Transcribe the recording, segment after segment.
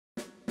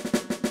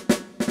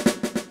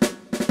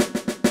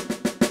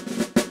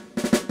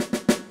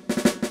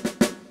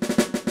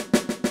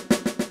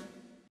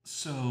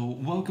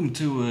welcome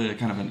to a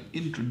kind of an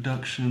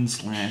introduction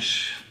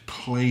slash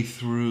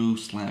playthrough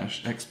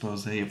slash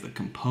expose of the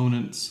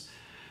components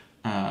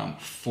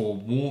for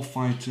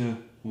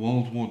Warfighter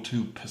World War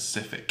II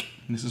Pacific.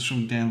 And this is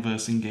from Dan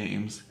Versing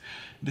Games.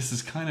 This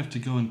is kind of to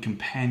go in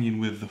companion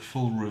with the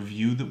full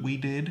review that we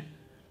did.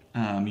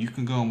 You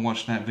can go and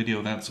watch that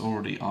video, that's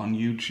already on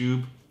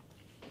YouTube.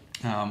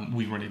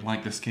 We really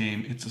like this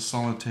game. It's a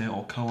solitaire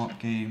or co-op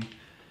game.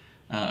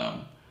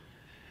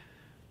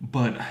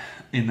 But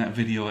in that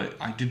video,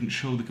 I didn't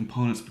show the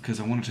components because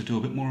I wanted to do a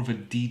bit more of a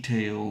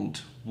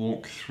detailed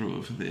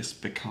walkthrough of this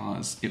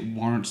because it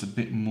warrants a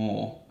bit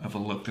more of a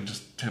look than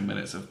just 10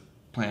 minutes of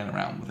playing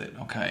around with it,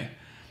 okay?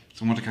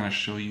 So I want to kind of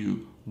show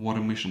you what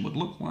a mission would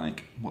look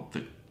like, what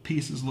the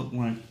pieces look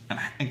like,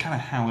 and kind of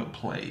how it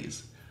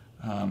plays.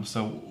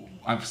 So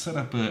I've set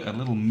up a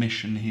little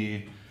mission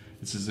here.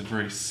 This is a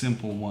very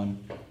simple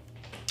one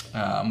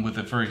with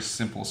a very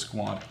simple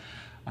squad.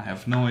 I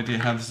have no idea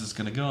how this is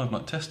going to go. I've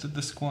not tested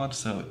this squad,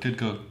 so it could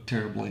go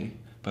terribly,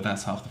 but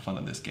that's half the fun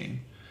of this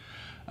game.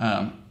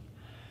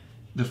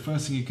 The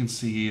first thing you can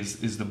see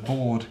is the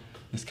board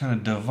is kind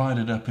of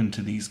divided up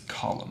into these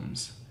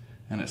columns.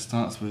 And it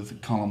starts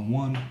with column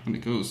 1, and it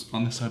goes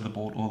on this side of the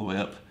board all the way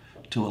up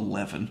to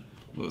 11.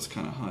 Well, it's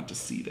kind of hard to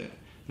see there.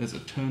 There's a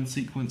turn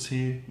sequence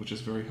here, which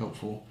is very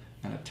helpful,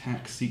 an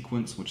attack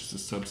sequence, which is a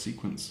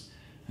subsequence,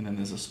 and then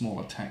there's a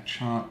small attack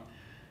chart.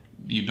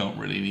 You don't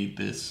really need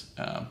this.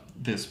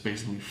 There's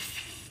basically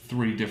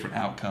 3 different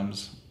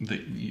outcomes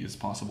that is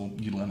possible.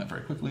 You learn that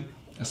very quickly.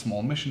 A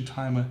small mission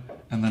timer,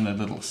 and then a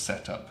little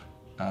setup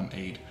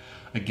aid.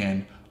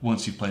 Again,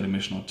 once you've played a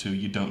mission or 2,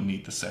 you don't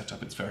need the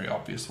setup. It's very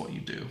obvious what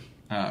you do.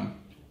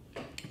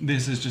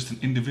 This is just an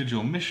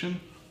individual mission.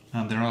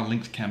 There are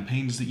linked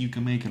campaigns that you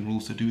can make and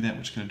rules to do that,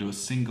 which are going to do a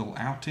single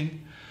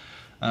outing.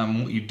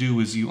 What you do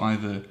is you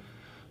either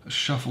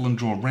shuffle and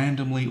draw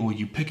randomly, or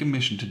you pick a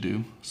mission to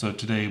do. So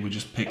today we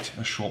just picked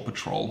a short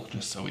patrol,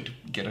 just so we'd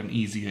get an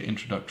easier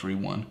introductory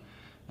one.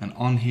 And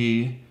on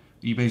here,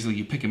 you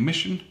pick a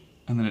mission,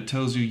 and then it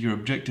tells you your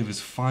objective is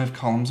 5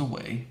 columns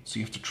away, so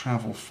you have to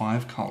travel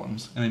 5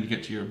 columns, and then you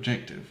get to your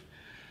objective.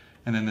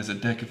 And then there's a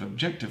deck of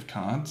objective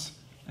cards,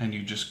 and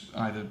you just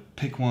either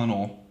pick one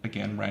or,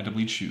 again,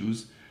 randomly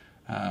choose.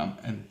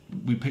 And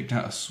we picked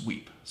out a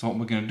sweep. So what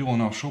we're going to do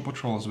on our short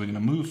patrol is we're going to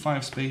move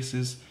 5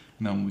 spaces,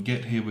 and then when we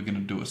get here, we're going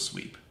to do a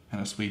sweep.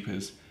 And a sweep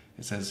is,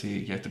 it says here,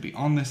 you have to be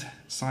on this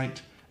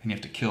site, and you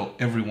have to kill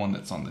everyone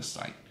that's on this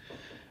site.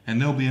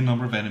 And there'll be a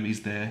number of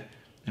enemies there,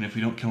 and if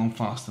we don't kill them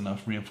fast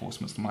enough,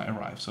 reinforcements might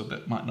arrive. So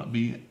that might not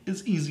be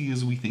as easy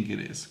as we think it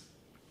is.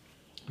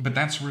 But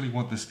that's really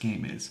what this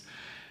game is.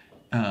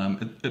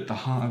 At the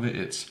heart of it,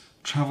 it's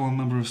travel a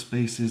number of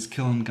spaces,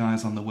 killing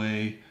guys on the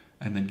way,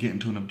 and then getting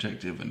to an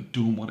objective and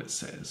doing what it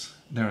says.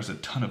 There's a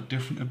ton of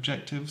different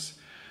objectives.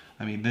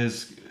 I mean,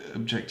 there's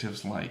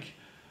objectives like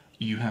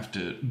you have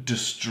to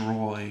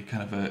destroy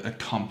kind of a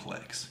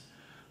complex.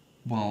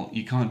 Well,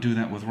 you can't do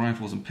that with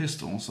rifles and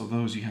pistols, so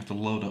those you have to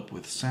load up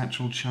with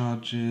satchel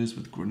charges,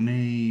 with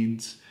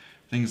grenades,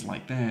 things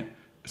like that.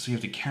 So you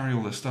have to carry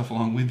all this stuff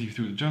along with you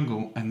through the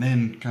jungle and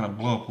then kind of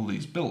blow up all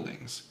these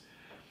buildings.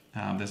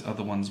 There's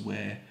other ones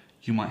where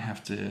you might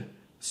have to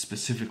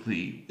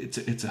specifically,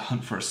 it's a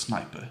hunt for a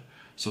sniper.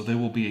 So there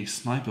will be a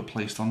sniper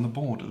placed on the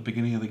board at the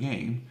beginning of the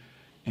game,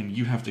 and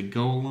you have to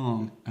go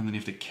along and then you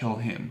have to kill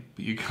him.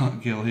 But you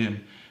can't kill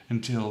him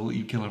until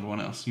you kill everyone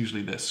else.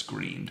 Usually they're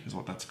screened, is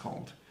what that's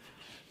called.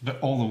 But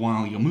all the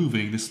while you're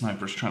moving, this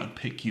sniper is trying to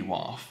pick you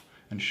off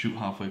and shoot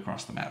halfway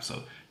across the map.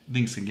 So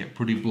things can get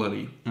pretty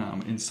bloody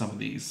in some of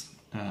these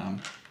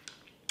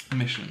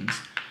missions.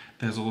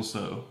 There's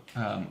also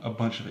a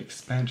bunch of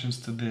expansions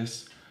to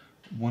this.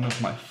 One of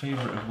my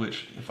favorite of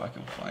which, if I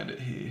can find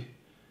it here,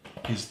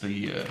 is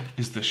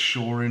the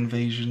shore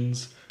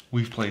invasions.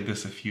 We've played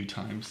this a few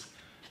times.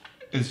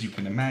 As you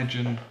can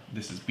imagine,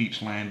 this is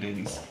beach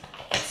landings.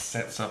 It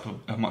sets up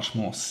a much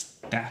more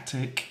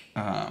static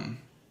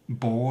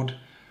board,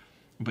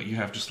 but you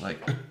have just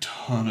like a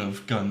ton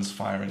of guns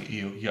firing at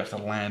you. You have to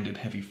land in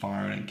heavy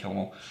fire and kill them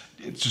all.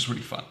 It's just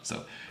really fun.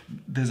 So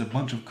there's a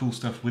bunch of cool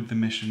stuff with the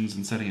missions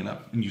and setting it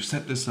up. And you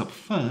set this up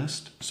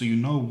first so you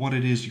know what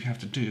it is you have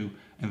to do,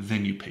 and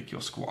then you pick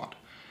your squad.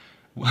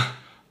 Well,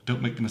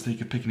 don't make the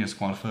mistake of picking your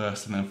squad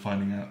first and then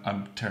finding out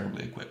I'm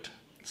terribly equipped.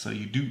 So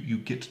you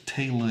get to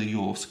tailor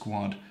your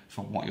squad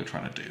for what you're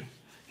trying to do.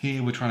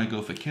 Here we're trying to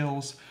go for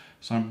kills,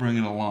 so I'm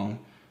bringing along,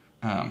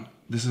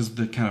 this is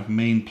the kind of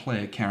main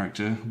player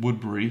character,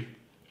 Woodbury.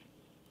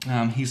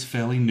 He's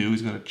fairly new,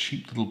 he's got a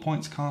cheap little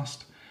points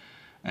cost,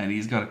 and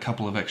he's got a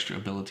couple of extra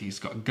abilities. He's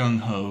got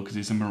gung-ho because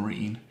he's a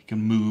marine, he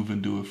can move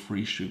and do a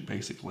free shoot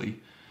basically.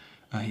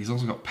 He's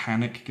also got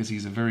panic because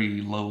he's a very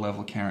low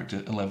level character.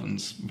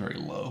 11's very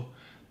low.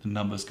 The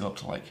numbers go up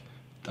to like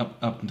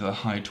up into the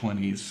high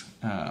 20s,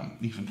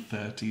 even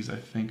 30s I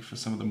think for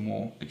some of the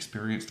more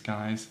experienced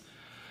guys.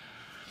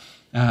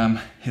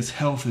 His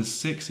health is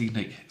 6, he can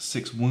take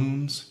 6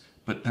 wounds,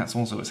 but that's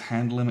also his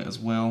hand limit as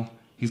well.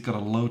 He's got a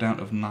loadout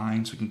of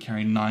 9, so he can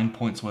carry 9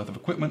 points worth of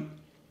equipment.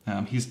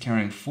 He's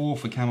carrying 4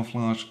 for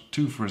camouflage,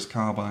 2 for his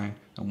carbine,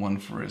 and 1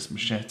 for his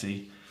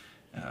machete.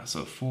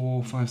 So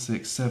 4, 5,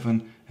 6,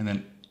 7, and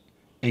then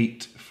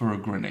 8 for a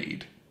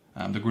grenade.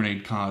 The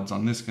grenade card's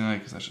on this guy,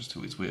 because that's just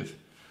who he's with.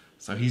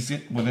 So he's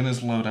within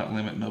his loadout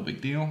limit, no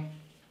big deal.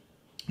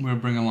 We'll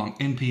bring along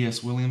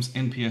NPS Williams.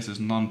 NPS is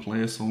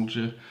non-player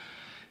soldier.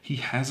 He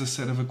has a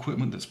set of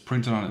equipment that's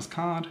printed on his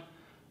card,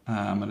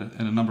 and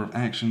a number of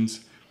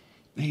actions.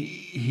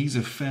 He's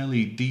a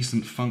fairly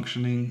decent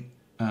functioning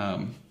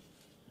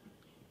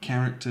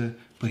character,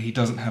 but he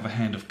doesn't have a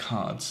hand of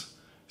cards.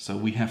 So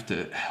we have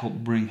to help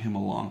bring him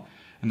along.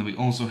 And then we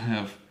also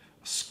have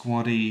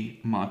Squatty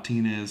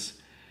Martinez.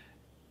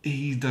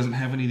 He doesn't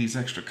have any of these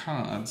extra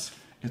cards.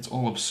 It's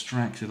all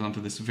abstracted onto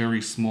this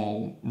very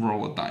small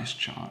roll of dice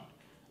chart.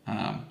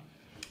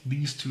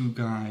 These two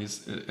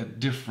guys are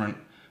different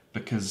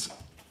because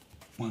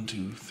 1,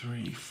 2,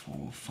 3,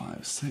 4,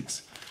 5,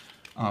 6.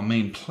 Our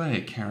main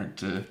player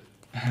character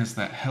has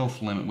that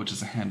health limit, which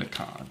is a hand of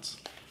cards.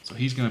 So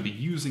he's going to be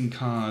using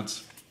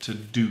cards to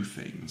do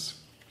things.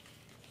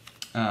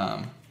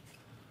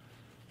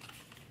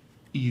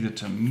 Either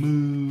to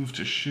move,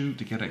 to shoot,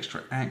 to get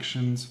extra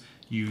actions.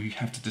 You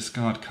have to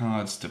discard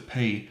cards to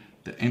pay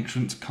the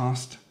entrance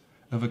cost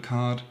of a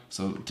card.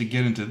 So to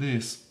get into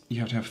this, you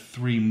have to have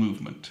 3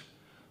 movement.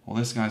 Well,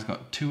 this guy's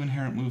got 2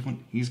 inherent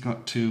movement, he's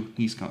got 2,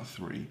 he's got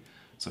 3.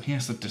 So he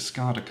has to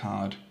discard a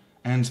card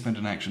and spend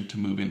an action to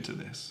move into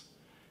this.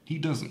 He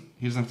doesn't.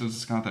 He doesn't have to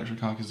discard that extra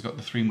card because he's got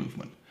the 3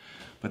 movement.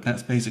 But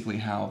that's basically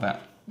how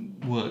that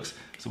works.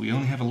 So we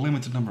only have a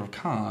limited number of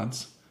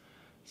cards,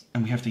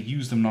 and we have to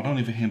use them not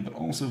only for him, but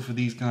also for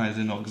these guys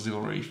in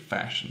auxiliary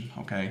fashion,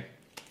 okay?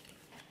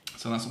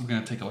 So that's what we're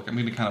going to take a look at. I'm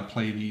going to kind of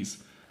play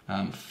these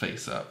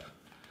face up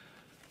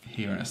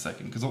here in a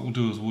second, because what we'll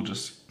do is we'll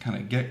just kind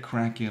of get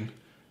cracking,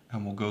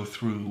 and we'll go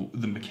through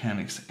the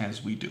mechanics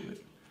as we do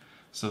it.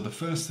 So the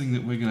first thing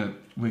that we're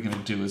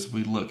gonna do is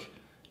we look.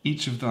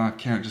 Each of our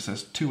characters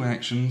has 2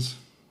 actions,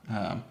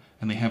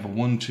 and they have a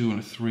 1, 2, and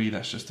a 3.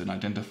 That's just an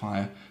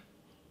identifier.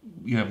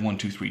 You have 1,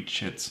 2, 3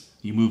 chits.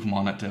 You move them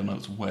on, that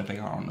denotes where they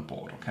are on the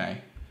board.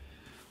 Okay.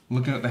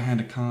 Looking at the hand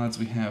of cards,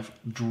 we have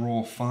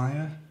Draw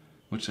Fire,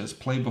 which says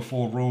play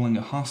before rolling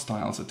a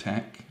hostile's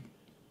attack.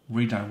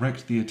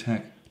 Redirect the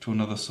attack to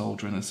another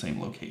soldier in the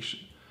same location.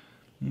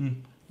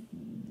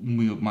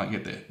 We might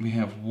get there. We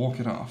have Walk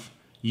It Off.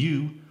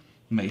 You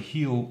may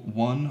heal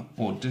 1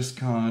 or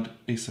discard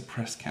a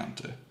suppress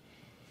counter.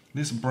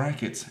 This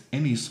brackets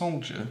any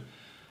soldier,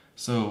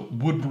 so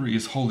Woodbury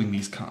is holding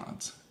these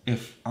cards.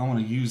 If I want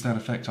to use that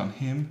effect on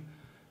him,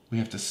 we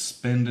have to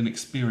spend an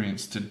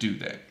experience to do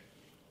that.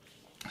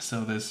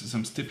 So there's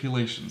some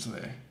stipulations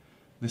there.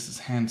 This is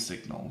hand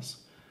signals.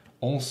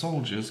 All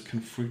soldiers can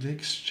freely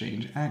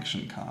exchange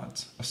action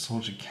cards. A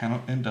soldier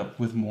cannot end up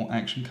with more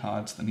action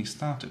cards than he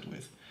started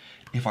with.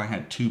 If I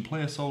had 2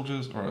 player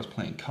soldiers or I was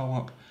playing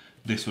co-op,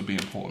 this would be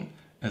important.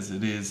 As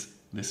it is,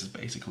 this is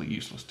basically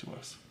useless to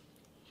us.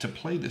 To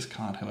play this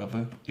card,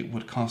 however, it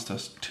would cost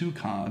us 2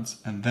 cards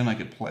and then I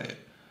could play it.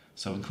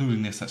 So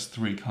including this, that's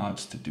 3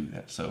 cards to do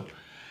that. So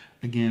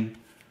again,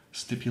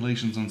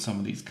 stipulations on some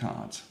of these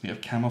cards. We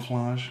have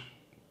Camouflage,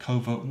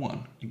 Covert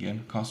 1.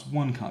 Again, costs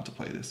 1 card to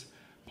play this.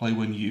 Play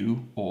when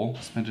you, or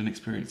spend an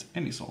experience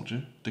any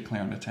soldier,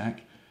 declare an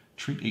attack.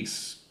 Treat a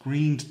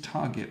screened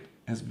target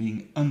as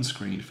being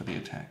unscreened for the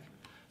attack.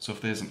 So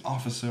if there's an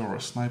officer or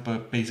a sniper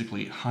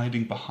basically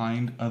hiding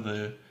behind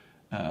other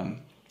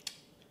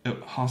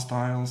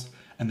hostiles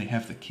and they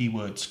have the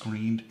keyword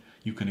screened,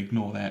 you can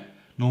ignore that.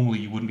 Normally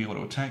you wouldn't be able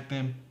to attack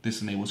them.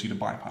 This enables you to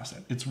bypass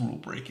that. It's rule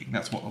breaking.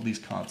 That's what all these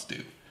cards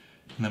do.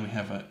 And then we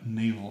have a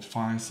Naval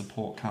Fire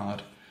Support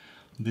card.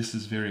 This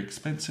is very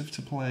expensive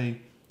to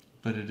play,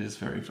 but it is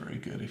very, very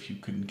good if you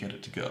can get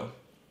it to go.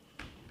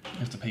 You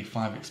have to pay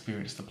 5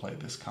 experience to play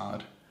this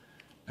card.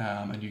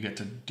 And you get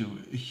to do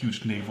a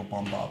huge naval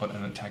bombardment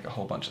and attack a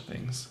whole bunch of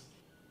things.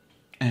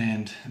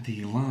 And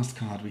the last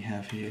card we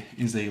have here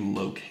is a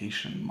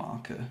location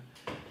marker.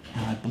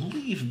 And I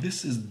believe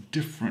this is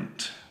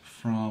different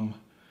from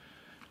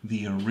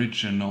the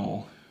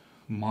original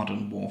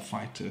Modern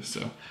Warfighter,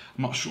 so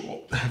I'm not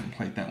sure, I haven't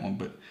played that one,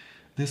 but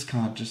this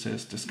card just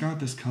says discard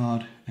this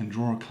card and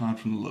draw a card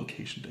from the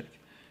location deck.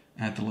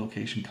 Add the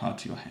location card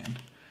to your hand.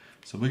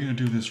 So we're going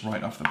to do this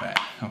right off the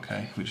bat,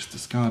 okay? We just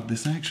discard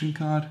this action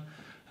card,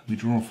 and we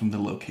draw from the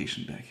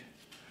location deck.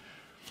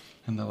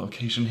 And the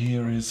location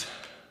here is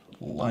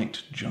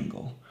Light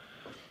Jungle.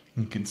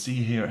 You can see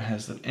here it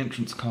has an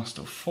entrance cost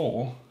of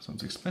 4, so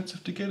it's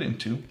expensive to get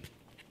into.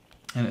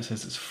 And it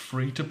says it's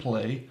free to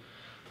play.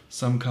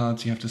 Some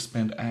cards you have to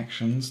spend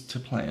actions to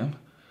play them.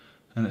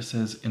 And it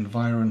says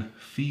Environ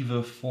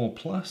Fever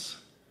 4+,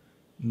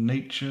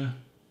 Nature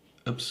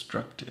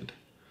Obstructed.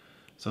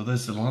 So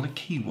there's a lot of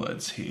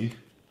keywords here.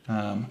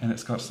 And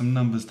it's got some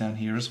numbers down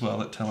here as well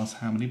that tell us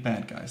how many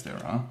bad guys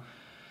there are.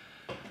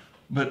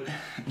 But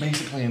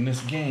basically in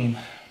this game,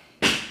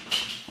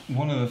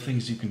 one of the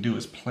things you can do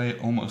is play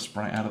it almost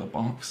right out of the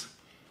box.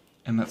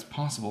 And that's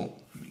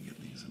possible. Let me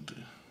get these into,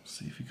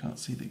 see if you can't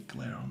see the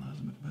glare on those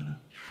a bit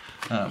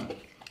better.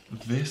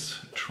 this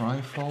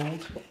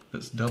trifold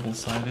that's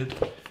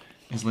double-sided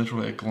is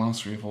literally a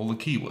glossary of all the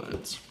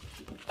keywords.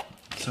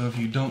 So if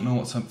you don't know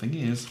what something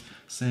is,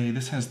 say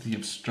this has the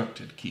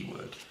obstructed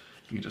keyword.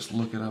 You just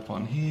look it up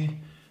on here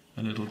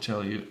and it'll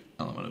tell you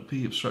element of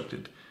P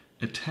obstructed.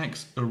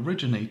 Attacks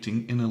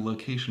originating in a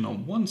location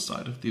on one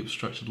side of the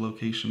obstructed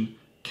location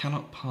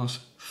cannot pass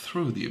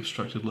through the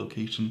obstructed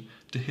location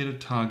to hit a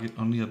target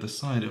on the other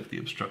side of the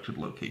obstructed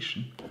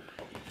location.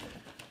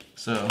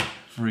 So,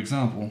 for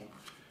example,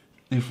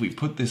 if we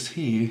put this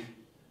here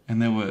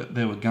and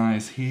there were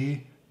guys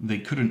here, they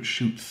couldn't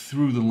shoot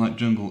through the light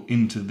jungle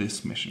into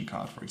this mission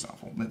card, for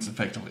example. That's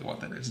effectively what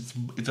that is.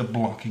 It's a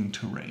blocking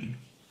terrain.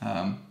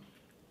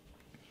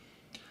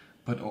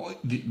 But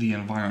the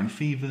environment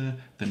fever,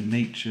 the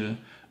nature,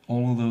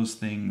 all of those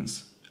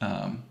things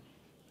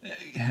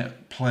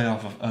play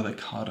off of other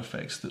card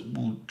effects that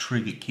will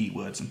trigger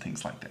keywords and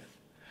things like that.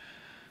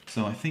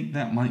 So I think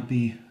that might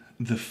be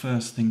the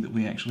first thing that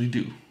we actually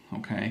do,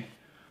 okay?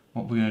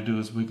 What we're going to do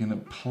is we're going to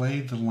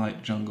play the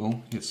light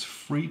jungle. It's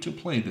free to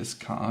play this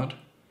card,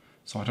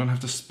 so I don't have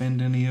to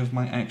spend any of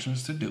my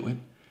actions to do it.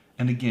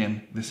 And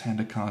again, this hand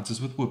of cards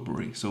is with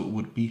WWII, so it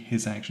would be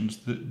his actions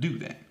that do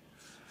that.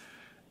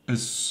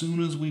 As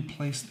soon as we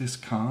place this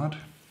card,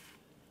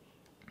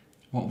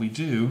 what we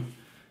do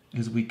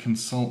is we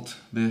consult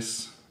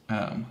this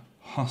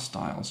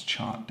hostiles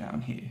chart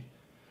down here.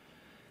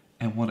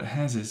 And what it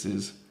has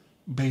is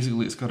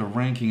basically it's got a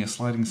ranking, a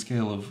sliding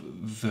scale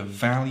of the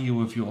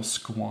value of your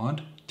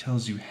squad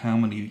tells you how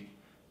many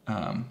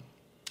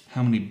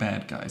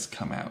bad guys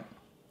come out.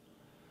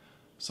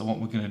 So what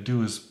we're going to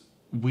do is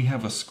we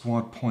have a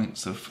squad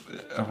points of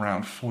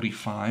around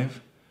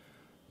 45.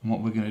 And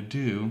what we're going to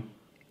do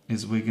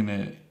is we're going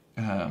to,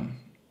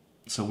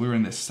 so we're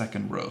in this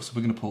second row, so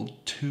we're going to pull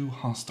 2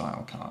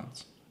 hostile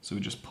cards. So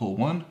we just pull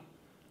one,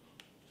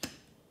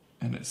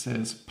 and it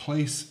says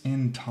place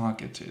in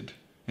targeted.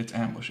 It's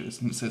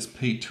ambushes, and it says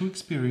pay 2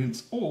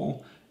 experience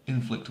or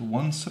inflict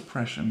 1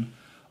 suppression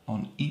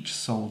on each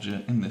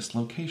soldier in this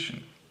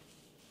location.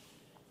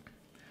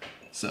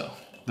 So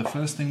the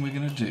first thing we're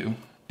going to do,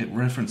 it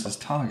references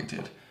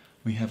targeted.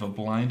 We have a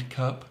blind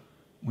cup,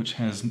 which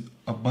has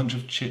a bunch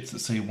of chits that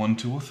say 1,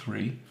 2, or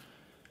 3.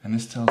 And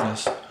this tells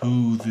us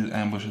who the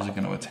ambushers are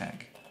going to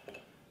attack.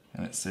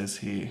 And it says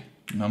here,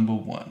 number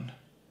 1.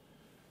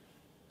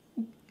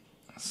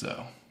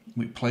 So,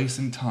 we place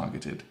in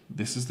targeted.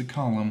 This is the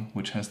column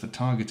which has the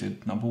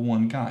targeted number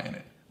 1 guy in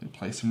it. We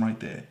place him right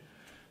there.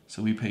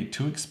 So we pay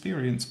 2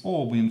 experience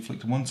or we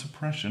inflict 1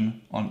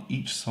 suppression on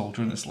each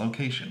soldier in this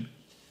location.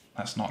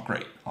 That's not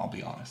great, I'll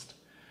be honest.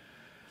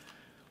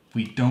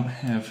 We don't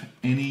have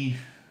any...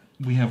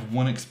 We have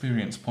 1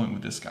 experience point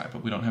with this guy,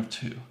 but we don't have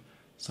 2.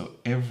 So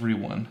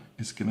everyone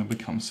is going to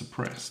become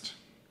suppressed.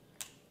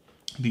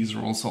 These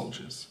are all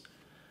soldiers.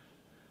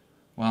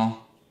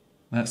 Well,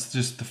 that's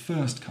just the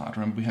first card.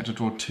 Remember, we had to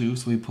draw 2,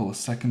 so we pull a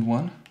second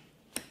one.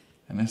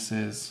 And this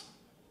says,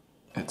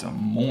 it's a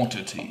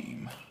mortar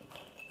team.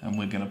 And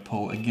we're going to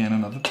pull again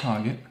another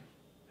target.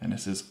 And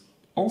this is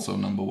also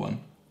number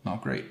 1.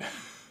 Not great.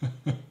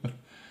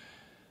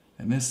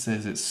 And this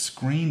says it's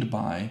screened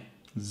by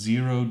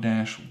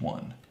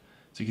 0-1.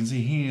 So you can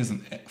see he has a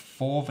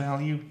 4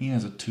 value, he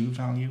has a 2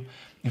 value.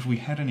 If we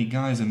had any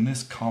guys in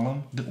this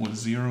column that were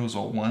 0s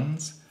or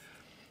 1s,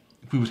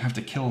 we would have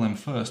to kill them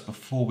first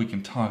before we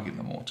can target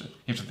the mortar.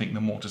 You have to think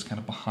the mortar's kind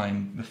of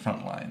behind the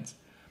front lines.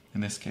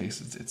 In this case,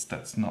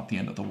 that's not the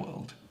end of the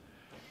world.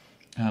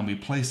 We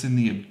place in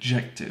the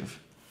objective,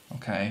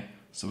 okay?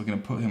 So we're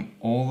going to put him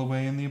all the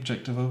way in the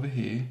objective over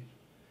here.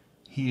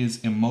 He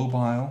is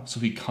immobile, so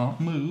he can't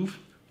move.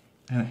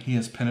 And he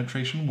has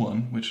penetration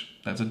 1, which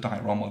that's a die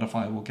roll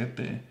modifier, we'll get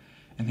there.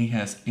 And he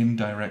has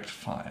indirect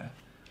fire.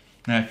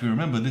 Now if you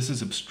remember, this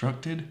is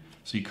obstructed,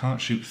 so you can't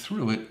shoot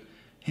through it.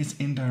 His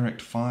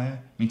indirect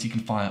fire means he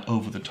can fire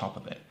over the top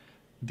of it.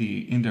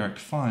 The indirect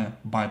fire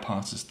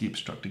bypasses the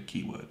obstructed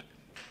keyword.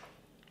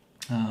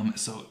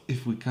 So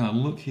if we kind of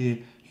look here,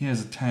 he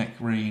has attack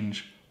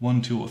range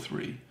 1, 2, or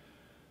 3.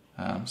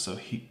 So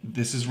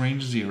this is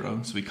range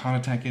 0, so we can't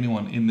attack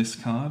anyone in this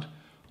card.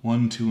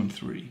 1, 2, and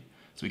 3.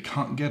 So he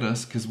can't get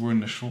us because we're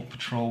in a short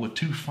patrol. We're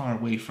too far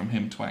away from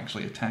him to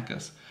actually attack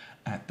us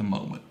at the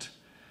moment.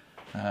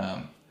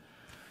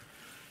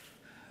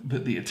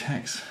 But the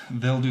attacks,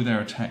 they'll do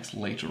their attacks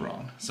later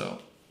on.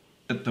 So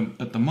at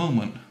the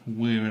moment,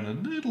 we're in a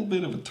little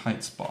bit of a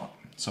tight spot.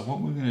 So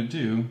what we're going to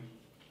do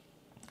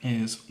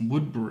is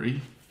WWII.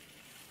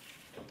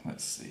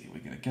 Let's see, we're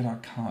going to get our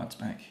cards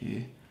back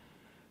here.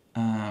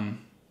 We're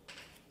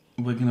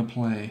going to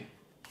play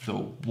the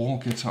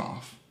Walk It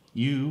Off.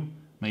 You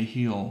may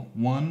heal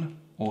 1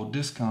 or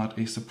discard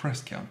a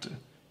suppress counter.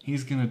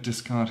 He's going to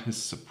discard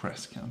his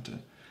suppress counter.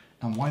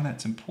 And why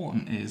that's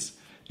important is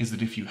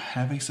that if you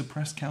have a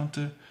suppress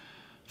counter,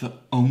 the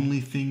only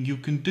thing you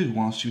can do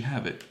whilst you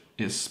have it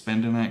is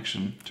spend an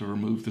action to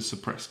remove the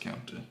suppress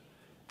counter.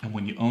 And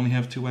when you only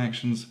have 2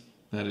 actions,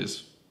 that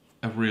is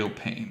a real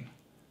pain.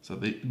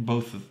 So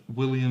both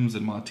Williams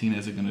and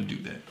Martinez are going to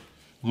do that.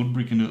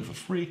 WWII can do it for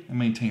free and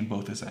maintain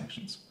both his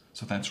actions.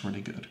 So that's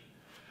really good.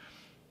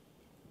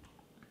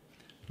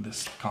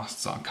 this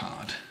costs our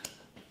card.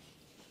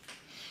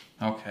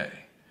 Okay,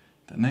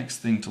 the next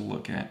thing to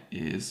look at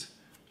is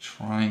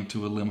trying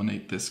to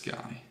eliminate this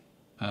guy.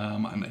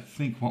 And I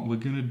think what we're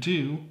going to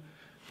do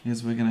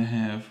is we're going to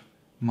have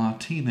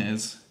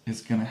Martinez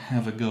is going to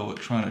have a go at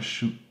trying to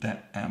shoot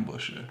that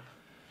ambusher.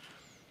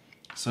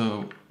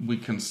 So we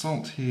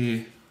consult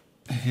here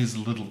his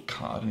little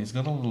card, and he's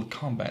got a little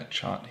combat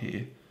chart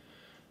here.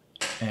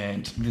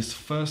 And this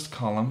first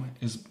column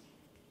is,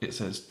 it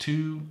says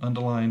 2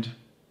 underlined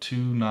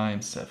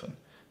 297.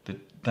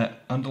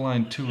 That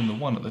underlined 2 and the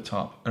 1 at the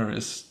top are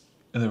his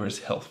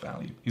health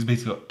value. He's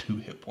basically got 2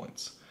 hit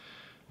points.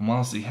 And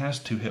whilst he has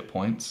 2 hit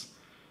points,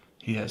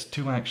 he has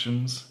 2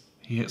 actions.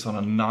 He hits on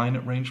a 9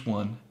 at range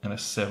 1 and a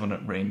 7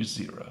 at range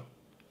 0.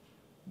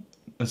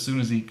 As soon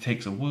as he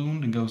takes a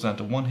wound and goes down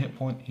to 1 hit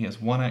point, he has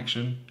 1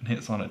 action and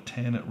hits on a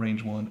 10 at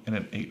range 1 and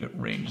an 8 at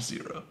range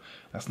 0.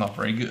 That's not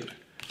very good.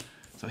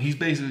 So he's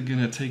basically going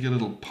to take a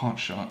little pot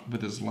shot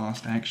with his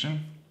last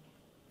action.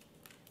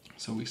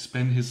 So we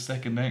spend his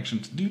second action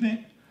to do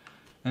that.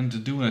 And to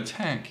do an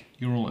attack,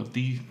 you roll a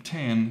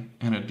d10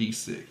 and a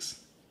d6.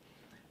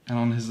 And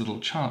on his little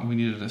chart, we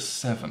needed a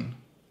 7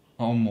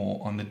 or more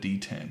on the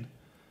d10.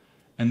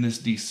 And this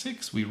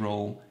d6 we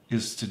roll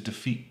is to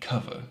defeat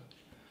cover.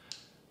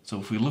 So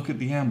if we look at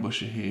the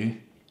ambusher here,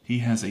 he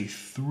has a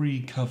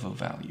 3 cover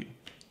value.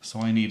 So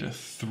I need a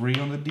 3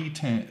 on the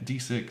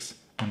d6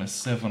 and a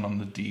 7 on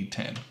the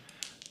d10.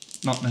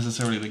 Not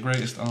necessarily the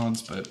greatest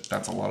odds, but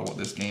that's a lot of what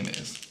this game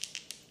is.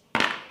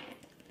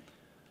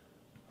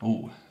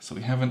 Oh, so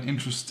we have an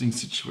interesting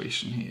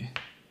situation here.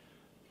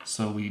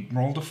 So we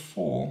rolled a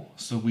 4,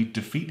 so we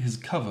defeat his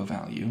cover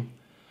value,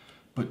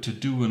 but to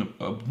do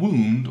a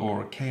wound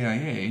or a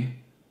KIA,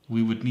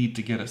 we would need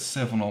to get a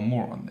 7 or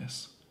more on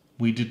this.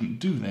 We didn't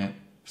do that,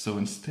 so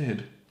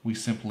instead we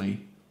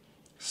simply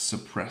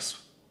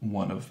suppress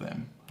one of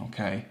them,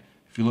 okay?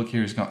 If you look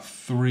here, he's got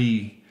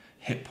 3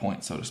 hit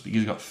points, so to speak.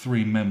 He's got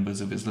 3 members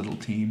of his little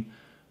team.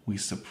 We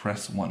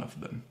suppress one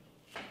of them.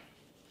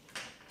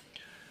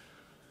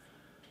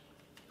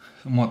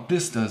 And what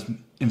this does,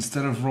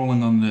 instead of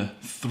rolling on the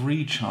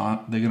 3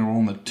 chart, they're going to roll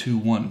on the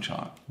 2-1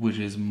 chart, which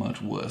is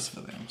much worse for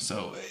them.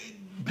 So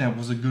that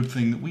was a good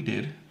thing that we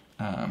did,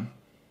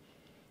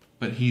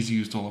 but he's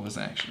used all of his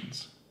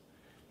actions.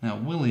 Now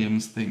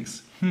Williams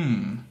thinks,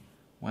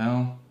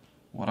 well,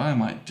 what I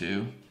might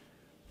do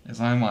is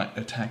I might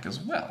attack as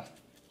well.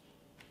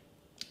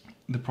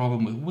 The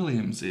problem with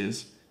Williams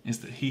is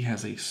that he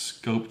has a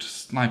scoped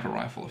sniper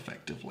rifle,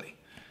 effectively.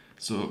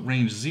 So at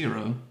range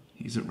 0,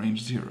 he's at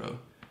range 0.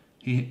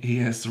 He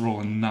has to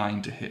roll a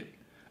 9 to hit.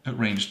 At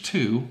range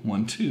 2,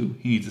 1-2,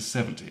 he needs a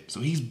 7 to hit.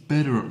 So he's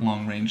better at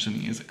long range than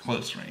he is at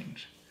close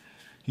range.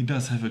 He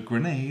does have a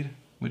grenade,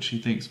 which he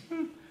thinks,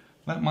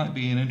 that might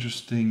be an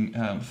interesting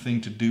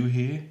thing to do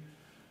here.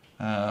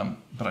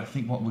 But I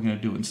think what we're going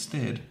to do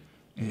instead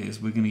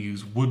is we're going to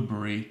use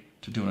Woodbury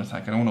to do an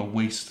attack. I don't want to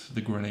waste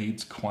the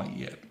grenades quite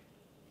yet.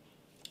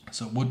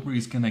 So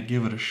Woodbury's going to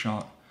give it a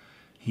shot.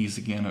 He's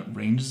again at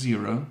range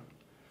 0.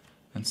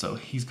 And so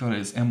he's got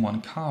his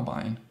M1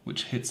 carbine,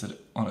 which hits it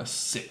on a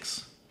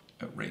 6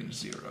 at range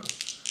 0.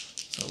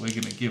 So we're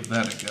going to give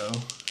that a go.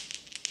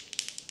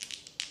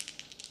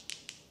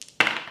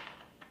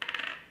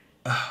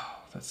 Oh,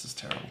 that's just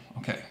terrible.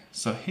 Okay,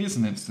 so here's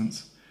an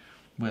instance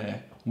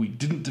where we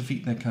didn't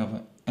defeat their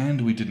cover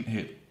and we didn't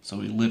hit, so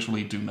we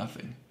literally do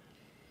nothing.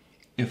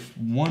 If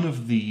one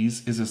of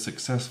these is a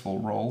successful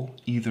roll,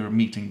 either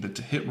meeting the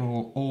to hit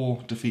roll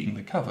or defeating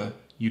the cover,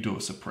 you do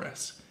a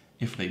suppress.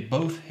 If they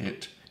both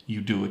hit, you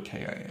do a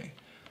KIA.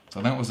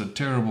 So that was a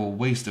terrible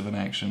waste of an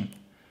action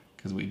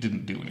because we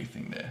didn't do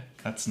anything there.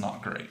 That's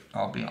not great,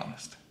 I'll be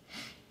honest.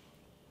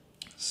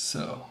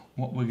 So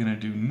what we're going to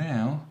do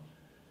now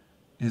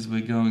is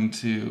we're going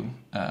to,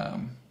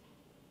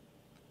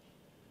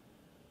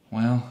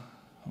 well,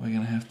 we're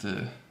going to have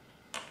to,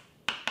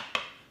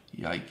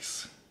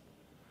 yikes.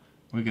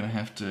 We're going to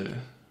have to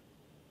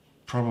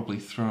probably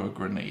throw a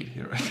grenade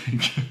here, I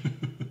think.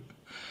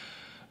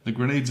 The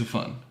grenades are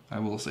fun, I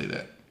will say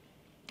that.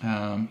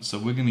 So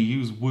we're going to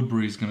use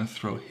Woodbury's going to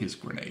throw his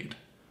grenade.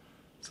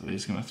 So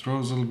he's going to throw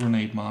his little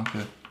grenade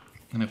marker.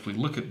 And if we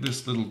look at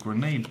this little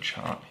grenade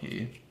chart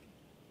here,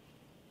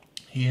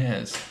 he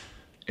has,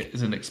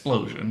 it's an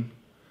explosion.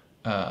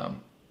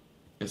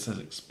 It says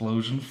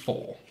explosion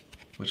 4,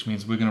 which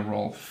means we're going to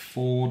roll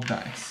 4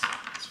 dice.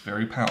 It's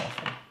very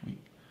powerful.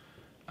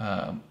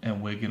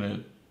 And we're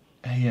going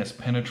to, he has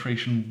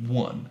penetration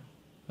 1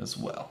 as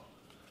well.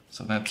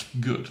 So that's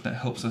good. That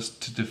helps us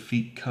to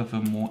defeat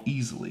cover more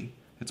easily.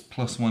 It's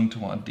 +1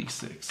 to our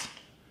d6.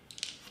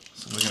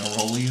 So we're going to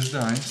roll these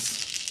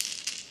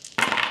dice.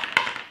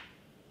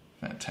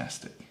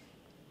 Fantastic.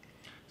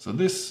 So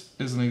this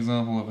is an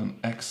example of an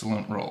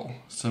excellent roll.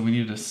 So we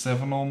needed a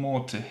 7 or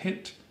more to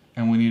hit,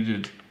 and we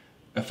needed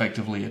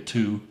effectively a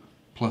 2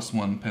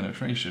 +1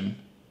 penetration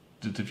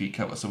to defeat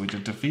cover. So we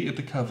did defeated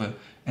the cover,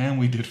 and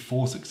we did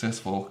 4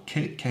 successful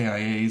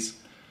KIAs.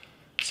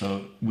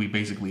 So we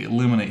basically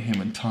eliminate him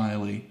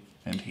entirely,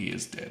 and he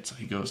is dead. So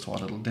he goes to our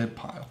little dead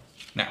pile.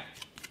 Now,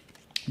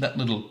 That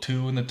little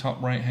 2 in the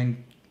top right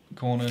hand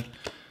corner,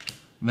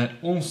 that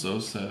also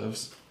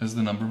serves as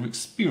the number of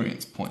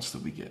experience points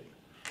that we get.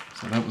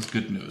 So that was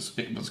good news.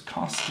 It was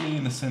costly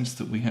in the sense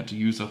that we had to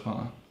use up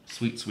our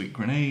sweet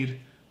grenade,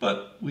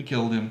 but we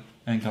killed him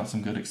and got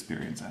some good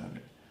experience out of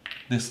it.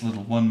 This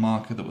little 1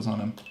 marker that was on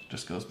him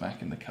just goes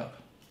back in the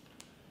cup.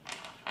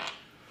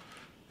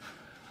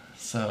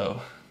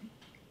 So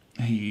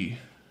he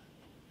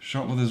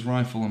shot with his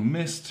rifle and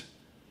missed.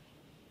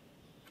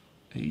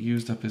 He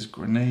used up his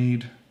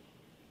grenade.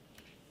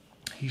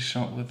 He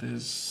shot with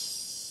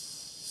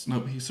his...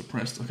 Nope, he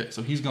suppressed. Okay,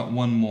 so he's got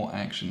 1 more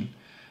action.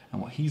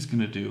 And what he's going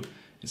to do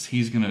is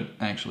he's going to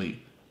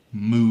actually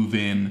move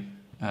in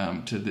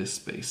to this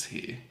space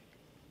here.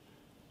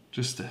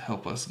 Just to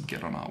help us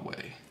get on our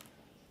way.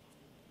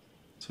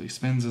 So he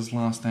spends his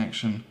last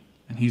action,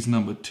 and he's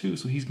number 2,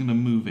 so he's going to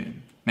move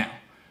in. Now,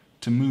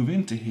 to move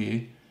into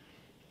here,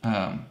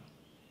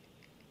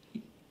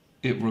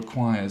 it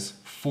requires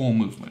 4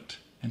 movement,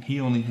 and he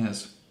only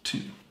has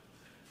 2.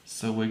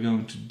 So we're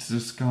going to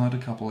discard a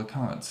couple of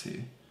cards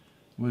here.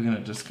 We're going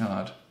to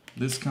discard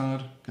this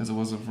card, because it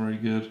wasn't very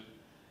good,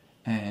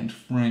 and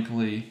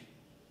frankly,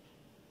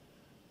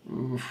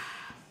 oof,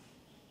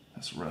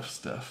 that's rough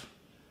stuff.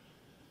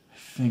 I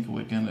think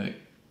we're going to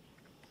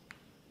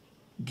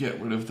get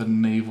rid of the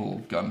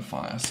naval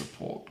gunfire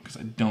support, because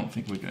I don't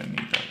think we're going to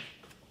need that.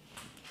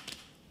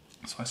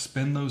 So I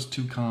spend those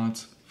 2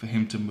 cards for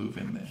him to move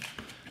in there.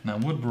 Now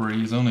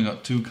Woodbury's only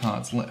got 2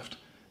 cards left,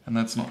 and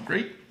that's not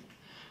great,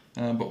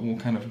 but we'll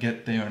kind of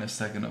get there in a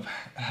second of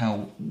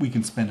how we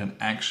can spend an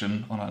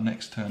action on our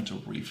next turn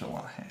to refill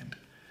our hand.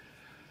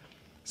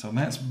 So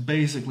that's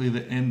basically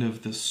the end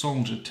of the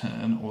soldier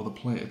turn, or the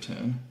player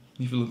turn.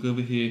 If you look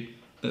over here,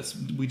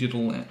 we did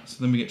all that.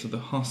 So then we get to the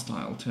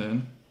hostile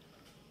turn.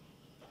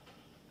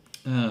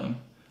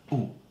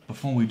 Oh,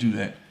 before we do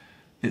that,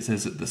 it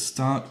says at the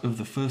start of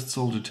the first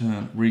soldier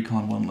turn,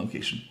 recon 1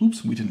 location.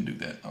 Oops, we didn't do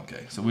that.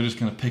 Okay, so we're just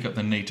going to pick up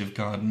the native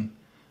garden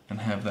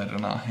and have that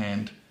in our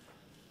hand.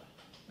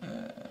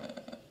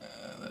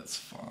 That's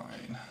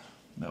fine.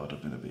 That would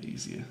have been a bit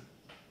easier.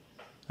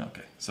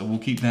 Okay, so we'll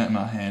keep that in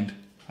our hand.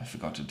 I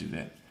forgot to do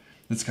that.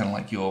 It's kind of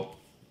like your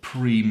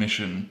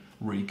pre-mission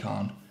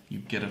recon. You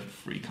get a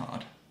free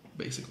card,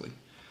 basically.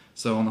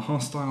 So on the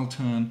hostile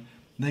turn,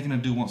 they're going to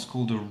do what's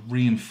called a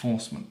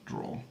reinforcement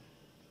draw.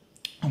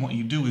 And what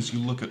you do is you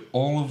look at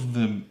all of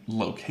the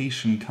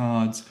location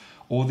cards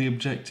or the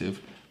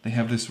objective. They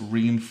have this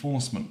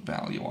reinforcement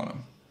value on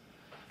them.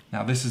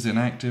 Now this is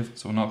inactive,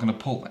 so we're not going to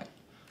pull that.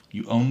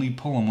 You only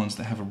pull on ones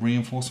that have a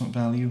reinforcement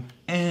value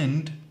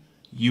and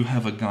you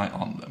have a guy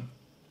on them,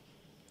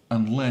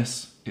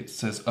 unless it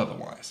says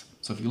otherwise.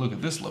 So if you look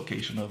at this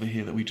location over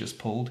here that we just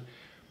pulled,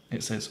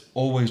 it says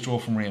always draw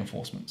from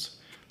reinforcements.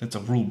 That's a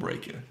rule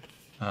breaker.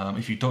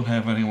 If you don't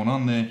have anyone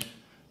on there,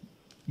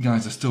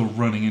 guys are still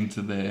running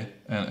into there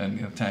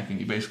and attacking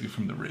you basically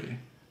from the rear.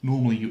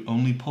 Normally you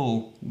only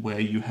pull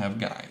where you have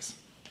guys.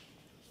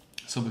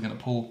 So we're going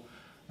to pull,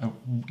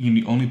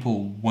 you only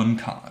pull 1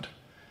 card.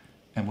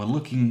 And we're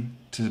looking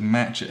to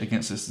match it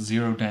against this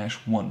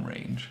 0-1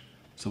 range.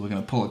 So we're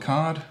going to pull a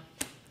card,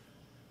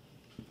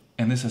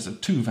 and this has a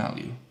 2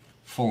 value.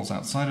 Falls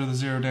outside of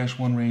the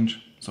 0-1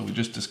 range, so we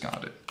just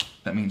discard it.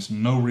 That means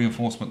no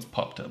reinforcements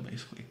popped up,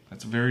 basically.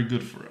 That's very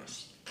good for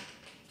us.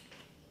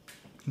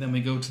 Then we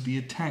go to the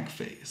attack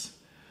phase.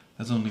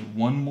 There's only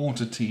 1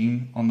 mortar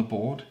team on the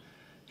board.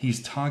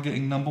 He's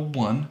targeting number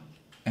 1,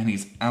 and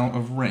he's out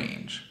of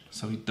range,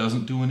 so he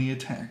doesn't do any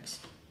attacks.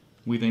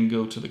 We then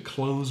go to the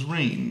close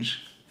range.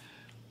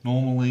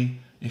 Normally,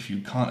 if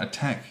you can't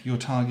attack your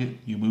target,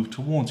 you move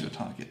towards your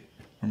target.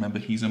 Remember,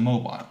 he's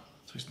immobile,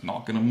 so he's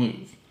not going to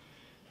move.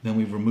 Then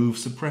we remove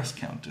suppress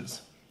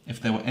counters. If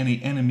there were any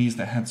enemies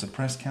that had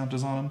suppress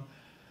counters on them,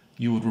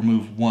 you would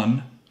remove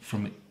 1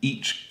 from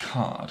each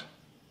card.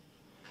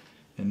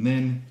 And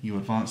then you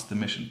advance the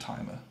mission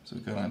timer, so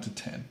we go down to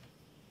 10.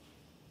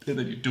 And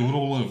then you do it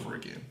all over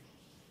again.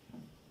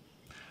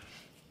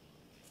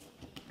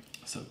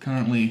 So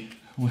currently,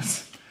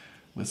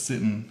 we're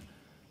sitting,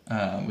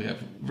 we have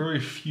very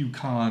few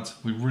cards.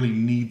 We really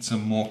need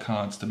some more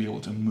cards to be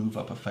able to move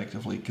up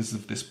effectively because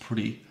of this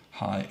pretty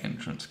high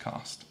entrance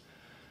cost.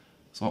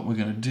 So what we're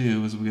going to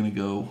do is we're going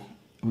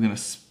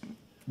to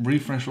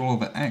refresh all of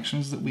the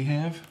actions that we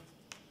have.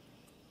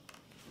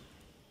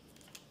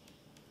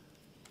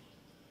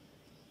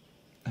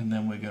 And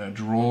then we're going to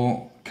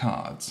draw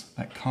cards.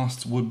 That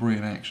costs Woodbury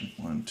an action.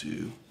 1,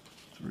 2,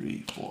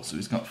 3, 4. So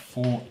he's got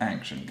 4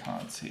 action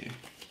cards here.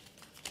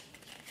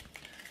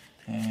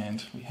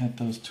 And we had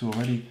those 2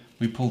 already.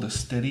 We pulled a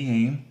steady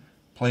aim.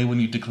 Play when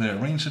you declare a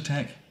ranged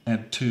attack.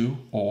 Add 2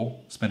 or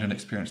spend an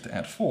experience to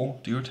add 4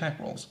 to your attack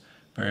rolls.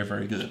 Very,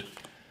 very good.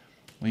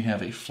 We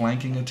have a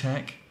flanking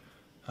attack.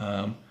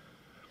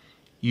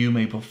 You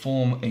may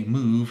perform a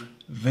move,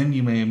 then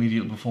you may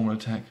immediately perform an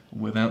attack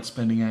without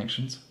spending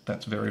actions.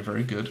 That's very,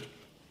 very good.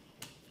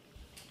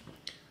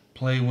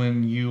 Play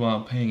when you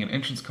are paying an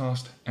entrance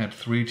cost, add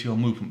 3 to your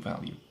movement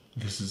value.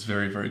 This is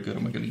very, very good,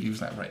 and we're going to use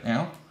that right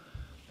now.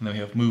 And then we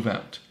have move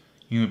out.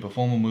 You may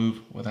perform a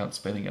move without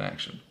spending an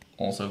action.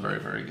 Also very,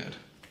 very good.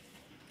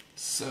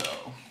 So,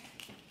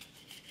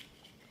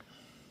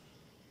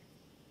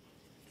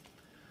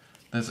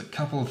 there's a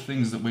couple of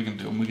things that we're going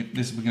to do, and we're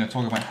going to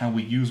talk about how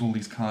we use all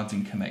these cards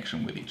in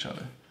connection with each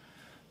other.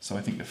 So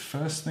I think the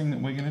first thing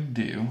that we're going to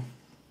do,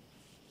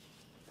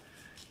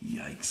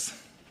 yikes,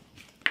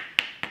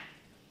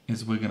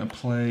 is we're going to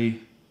play,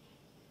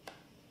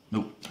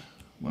 nope,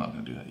 we're not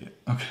going to do that yet.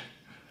 Okay,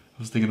 I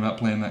was thinking about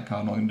playing that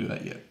card, I'm not going to do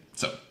that yet.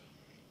 So,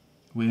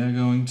 we are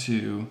going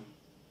to,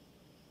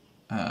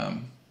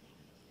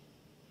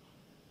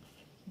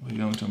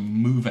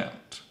 move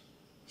out.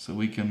 So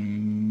we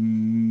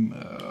can,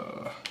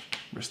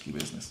 risky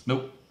business.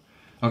 Nope.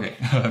 Okay,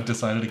 I've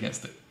decided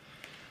against it.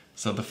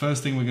 So the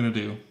first thing we're going to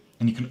do,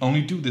 and you can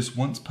only do this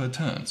once per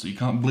turn, so you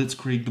can't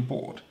blitzkrieg the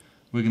board.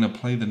 We're going to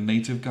play the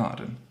Native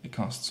Garden. It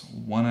costs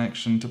 1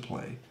 action to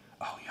play.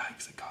 Oh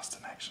yikes! It costs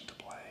an action to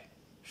play.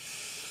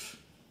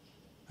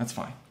 That's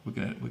fine. We're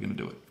gonna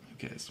do it. Who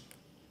cares?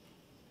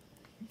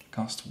 It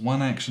costs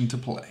 1 action to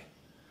play.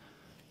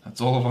 That's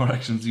all of our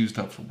actions used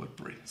up for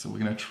Woodbury. So we're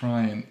going to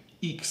try and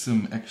eke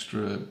some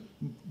extra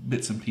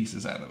bits and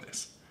pieces out of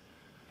this.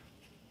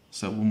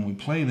 So when we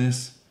play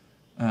this,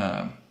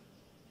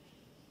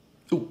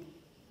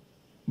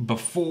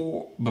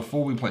 before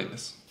we play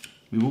this,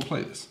 we will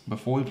play this.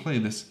 Before we play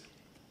this,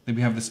 then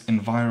we have this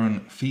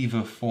Environ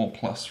Fever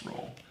 4+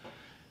 roll.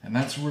 And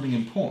that's really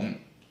important.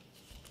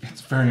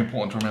 It's very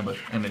important to remember,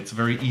 and it's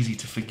very easy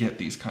to forget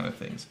these kind of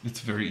things.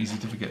 It's very easy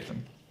to forget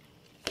them.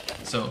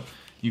 So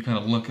you kind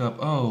of look up,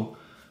 oh,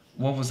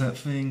 what was that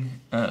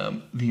thing?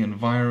 The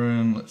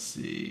Environ, let's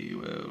see,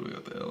 where we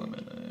got the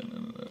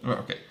element.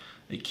 Okay.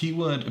 A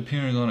keyword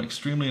appearing on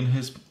extremely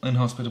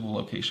inhospitable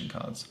location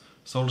cards.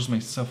 Soldiers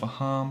may suffer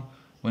harm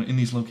when in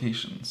these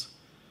locations.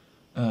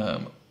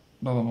 Blah,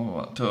 blah, blah,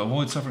 blah. To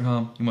avoid suffering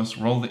harm, you must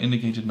roll the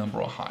indicated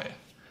number or higher.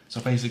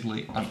 So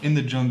basically, I'm in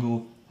the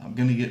jungle, I'm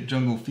going to get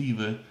jungle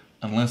fever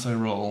unless I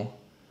roll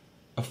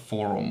a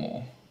 4 or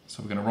more.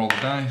 So we're going to roll the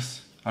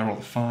dice, I roll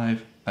the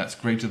 5, that's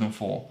greater than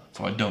 4,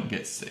 so I don't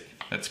get sick.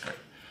 That's great.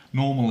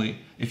 Normally,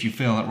 if you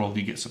fail that roll,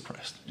 you get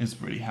suppressed. Is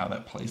really how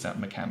that plays out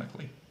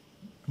mechanically.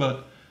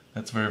 But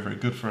that's very, very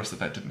good for us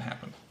that didn't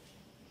happen.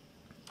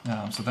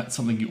 So that's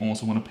something you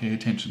also want to pay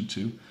attention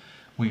to.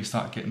 When you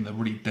start getting the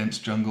really dense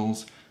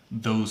jungles,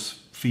 those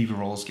fever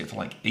rolls get to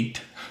like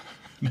 8.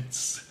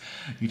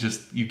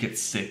 You get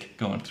sick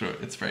going through it.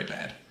 It's very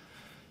bad.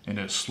 And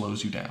it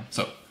slows you down.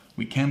 So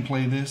we can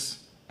play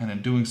this, and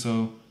in doing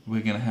so,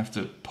 we're going to have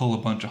to pull a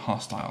bunch of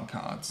hostile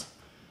cards.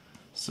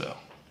 So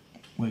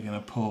we're going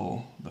to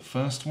pull the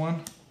first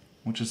one,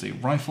 which is a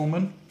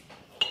Rifleman.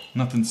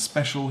 Nothing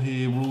special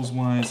here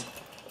rules-wise.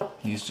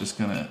 He's just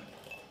going to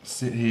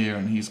sit here,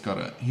 and he's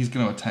going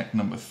to attack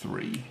number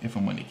 3 if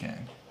and when he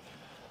can.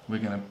 We're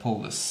going to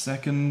pull the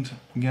second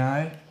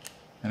guy,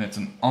 and it's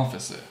an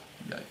Officer.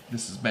 Yeah,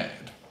 this is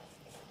bad.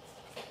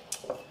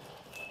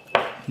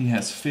 He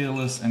has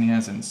Fearless and he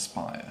has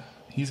Inspire.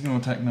 He's going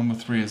to attack number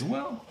 3 as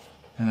well.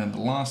 And then the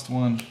last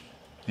one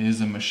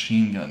is a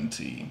Machine Gun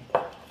Team.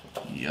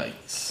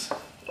 Yikes.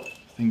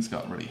 Things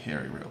got really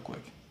hairy real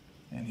quick.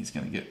 And he's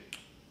going to get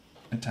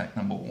attack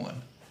number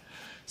 1.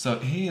 So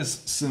here's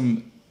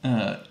some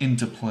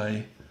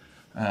interplay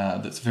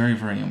that's very,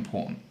 very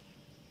important.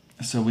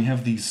 So we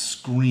have these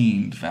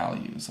screened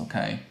values,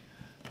 okay?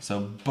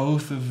 So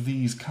both of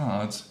these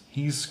cards,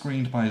 he's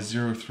screened by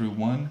 0 through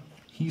 1.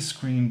 He's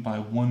screened by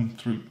 1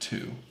 through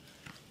 2.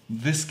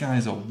 This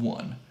guy's a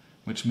 1,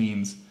 which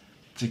means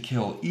to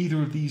kill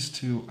either of these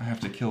two, I have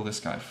to kill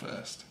this guy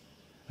first.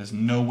 There's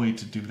no way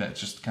to do that,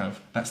 just kind of,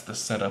 that's the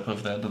setup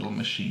of their little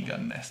machine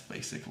gun nest,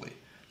 basically.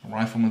 The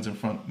Rifleman's in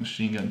front,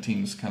 machine gun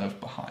team's kind of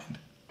behind.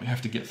 We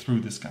have to get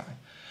through this guy.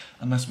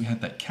 Unless we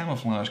had that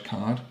camouflage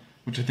card,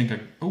 which I think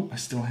I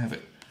still have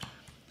it.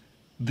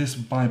 This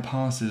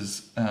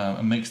bypasses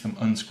and makes them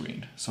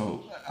unscreened,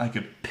 so I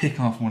could pick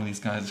off one of these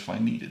guys if I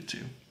needed to.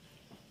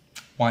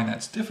 Why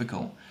that's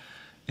difficult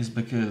is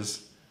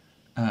because,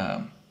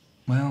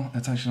 well,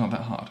 it's actually not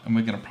that hard, and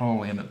we're going to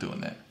probably end up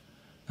doing that.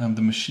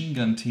 The machine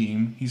gun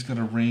team, he's got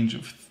a range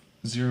of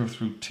 0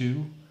 through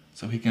 2,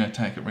 so he can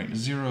attack at range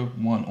 0,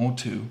 1, or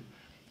 2,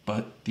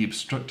 but the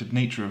obstructed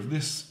nature of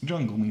this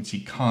jungle means he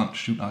can't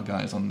shoot our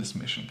guys on this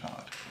mission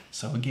card.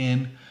 So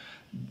again,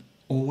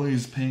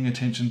 always paying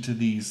attention to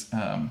these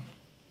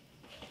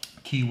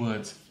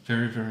keywords,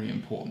 very, very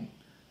important.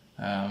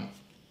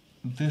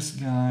 This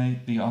guy,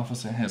 the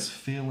Officer, has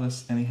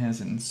Fearless and he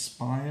has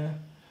Inspire.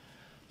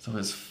 So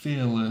his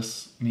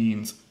Fearless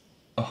means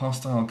a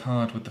hostile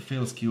card with the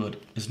Fearless keyword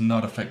is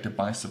not affected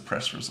by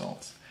suppress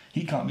results.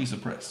 He can't be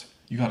suppressed.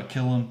 You gotta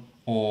kill him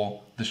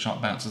or the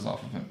shot bounces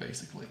off of him,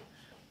 basically.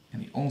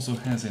 And he also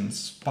has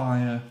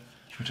Inspire,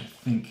 which I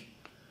think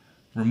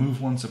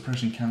remove 1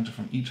 suppression counter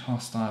from each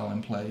hostile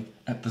in play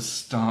at the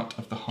start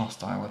of the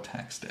hostile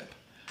attack step.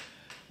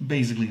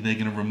 Basically, they're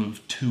going to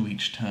remove 2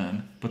 each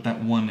turn, but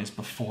that 1 is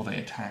before they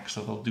attack,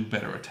 so they'll do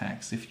better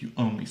attacks if you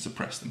only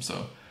suppress them.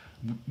 So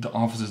the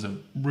Officers are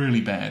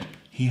really bad.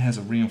 He has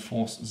a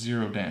reinforced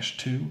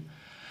 0-2,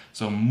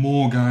 So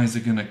more guys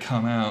are going to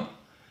come out.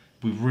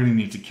 We really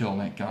need to kill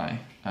that guy.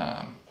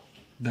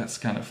 That's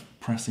kind of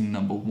pressing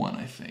number one,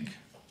 I think.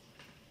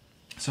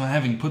 So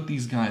having put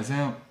these guys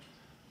out,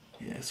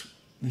 yes,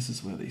 this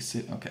is where they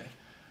sit. Okay,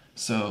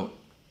 so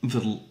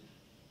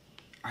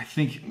I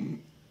think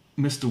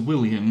Mr.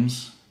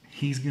 Williams,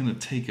 he's gonna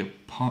take a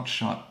pot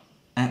shot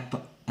at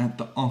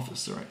the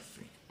officer. I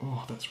think.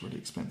 Oh, that's really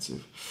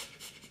expensive.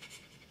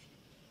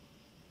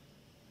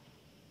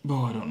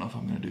 Oh, I don't know if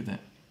I'm gonna do that.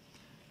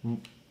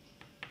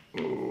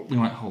 We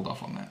might hold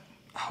off on that.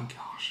 Oh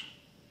gosh.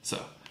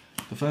 So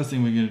the first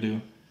thing we're gonna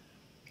do.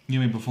 You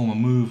may perform a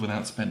move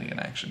without spending an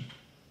action.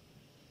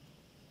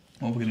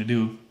 What we're going to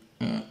do...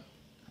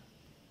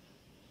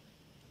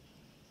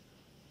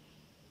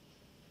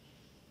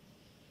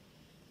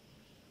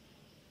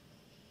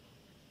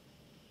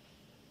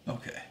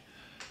 okay.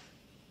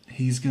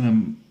 We're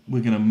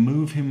going to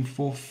move him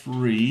for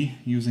free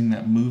using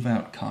that move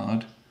out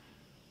card.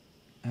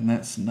 And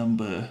that's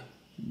number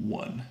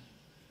 1.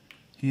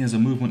 He has a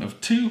movement of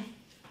 2.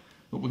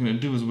 What we're going to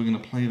do is we're going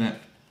to play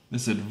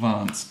this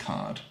advance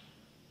card.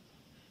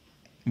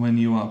 When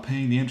you are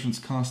paying the entrance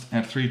cost,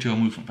 add 3 to your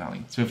movement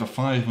value. So if a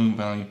 5 movement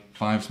value,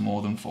 5's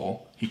more than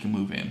 4, he can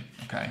move in.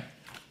 Okay,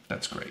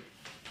 that's great.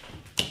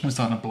 We're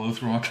starting to blow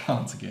through our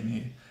cards again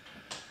here.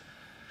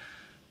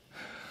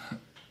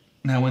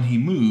 Now when he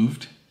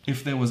moved,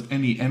 if there was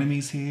any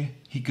enemies here,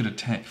 he could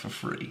attack for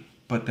free.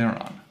 But there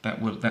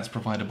aren't. That's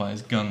provided by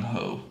his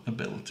gung-ho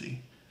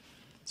ability.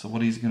 So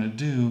what he's going to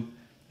do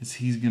is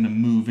he's going to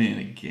move in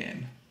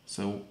again.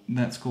 So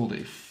that's called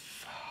a...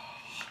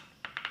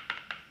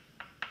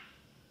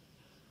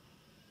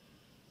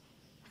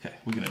 Okay,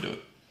 we're going to do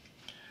it.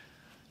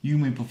 You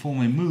may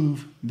perform a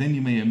move, then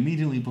you may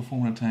immediately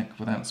perform an attack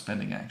without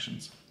spending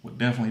actions. We're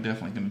definitely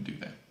going to do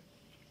that.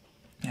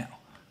 Now,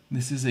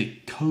 this is a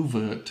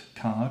covert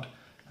card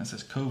that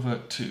says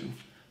covert 2.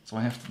 So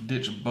I have to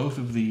ditch both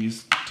of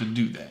these to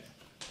do that.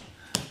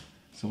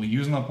 So we're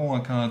using up all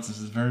our cards. This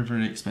is very,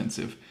 very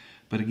expensive.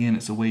 But again,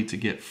 it's a way to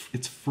get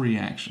it's free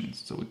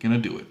actions. So we're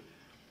going to do it.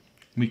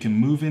 We can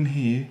move in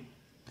here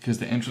because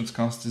the entrance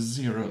cost is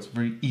 0. It's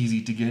very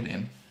easy to get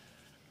in.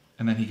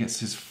 And then he gets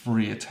his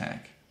free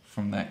attack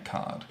from that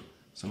card.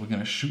 So we're going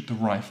to shoot the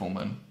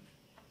rifleman.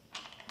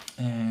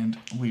 And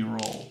we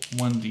roll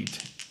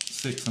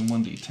 1d6 and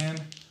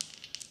 1d10.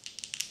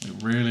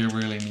 We really,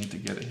 really need to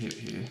get a hit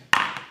here.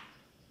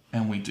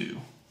 And we do.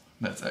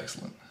 That's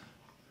excellent.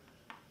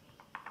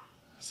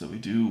 So we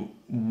do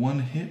 1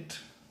 hit.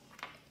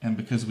 And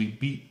because we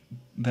beat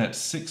that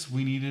 6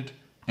 we needed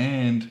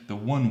and the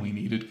 1 we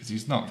needed, because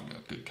he's not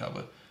got good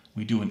cover,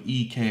 we do an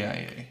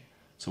EKIA.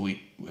 So it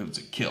was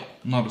a kill,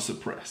 not a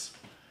suppress.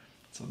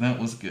 So that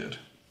was good.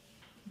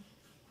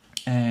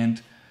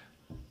 And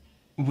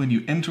when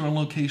you enter a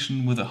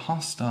location with a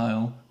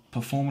hostile,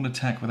 perform an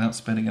attack without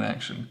spending an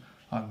action.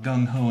 Our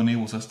gung-ho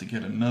enables us to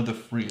get another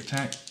free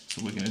attack,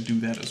 so we're going to do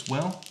that as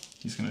well.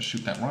 He's going to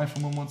shoot that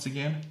rifleman once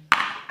again.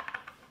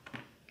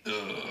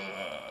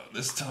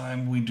 This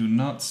time we do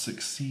not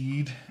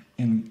succeed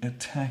in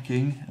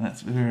attacking, and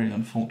that's very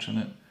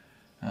unfortunate.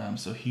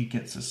 So he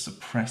gets a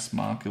suppress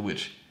marker,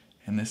 which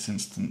in this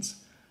instance,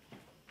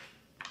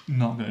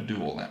 not going to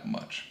do all that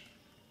much.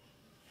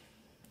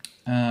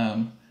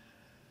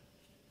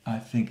 I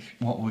think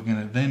what we're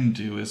going to then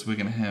do is we're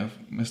going to have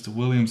Mr.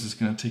 Williams is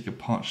going to take a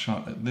pot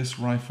shot at this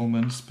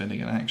rifleman,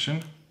 spending an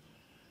action.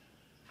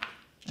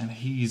 And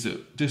he's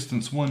at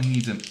distance 1, he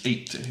needs an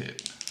 8 to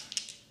hit.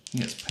 He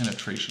has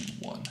penetration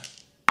 1.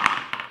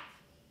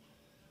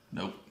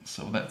 Nope,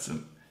 so that's a...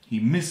 He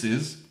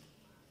misses,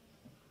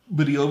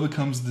 but he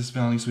overcomes this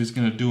value, so he's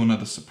going to do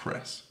another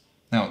suppress.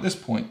 Now at this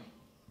point,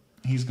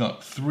 he's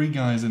got 3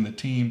 guys in the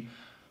team.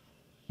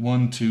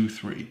 1, 2,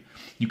 3.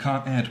 You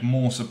can't add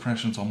more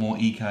suppressions or more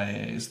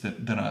EKAs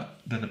that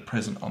are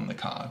present on the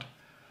card.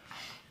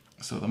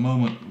 So at the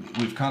moment,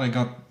 we've kind of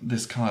got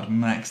this card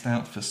maxed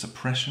out for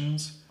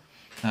suppressions,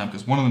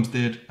 because one of them's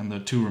dead and the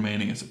 2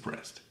 remaining are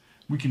suppressed.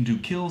 We can do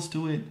kills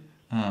to it,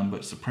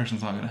 but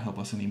suppressions aren't going to help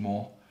us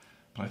anymore.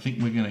 But I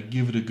think we're going to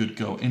give it a good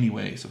go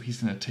anyway, so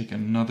he's going to take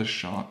another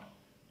shot.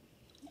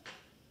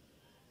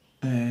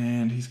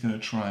 And he's going to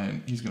try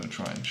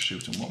and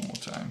shoot him one more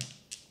time.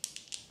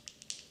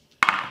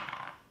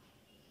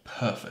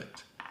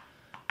 Perfect.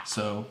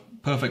 So,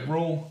 perfect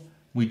roll.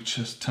 We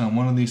just turn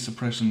one of these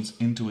suppressions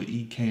into an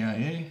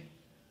EKIA,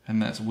 and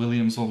that's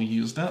Williams all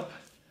used up.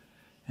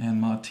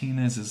 And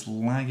Martinez is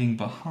lagging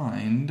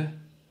behind,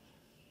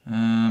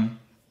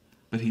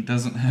 but he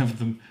doesn't have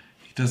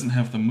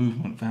the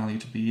movement value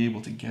to be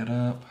able to get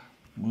up.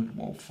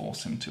 We'll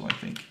force him to, I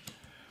think.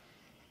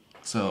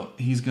 So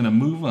he's going to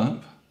move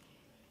up.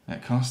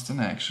 That costs an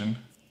action.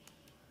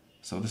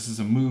 So this is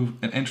a move,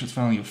 an entrance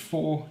value of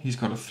 4. He's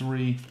got a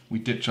 3. We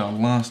ditch our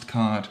last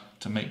card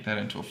to make that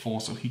into a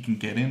 4 so he can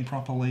get in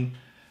properly.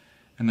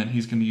 And then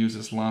he's going to use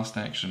his last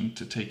action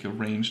to take a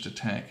ranged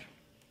attack.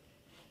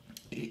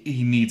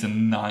 He needs a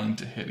 9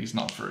 to hit. He's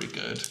not very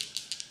good.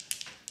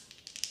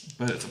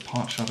 But it's a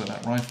pot shot at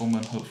that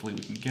rifleman. Hopefully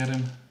we can get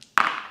him.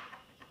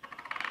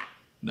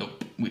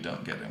 Nope, we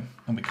don't get him.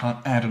 And we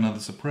can't add another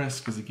suppress,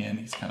 because again,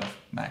 he's kind of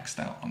maxed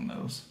out on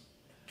those.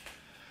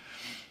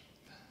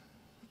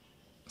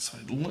 So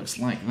it looks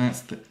like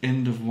that's the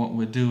end of what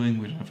we're doing.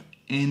 We don't have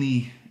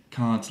any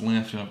cards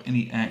left, we don't have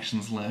any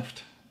actions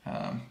left.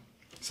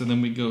 So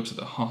then we go to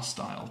the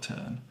hostile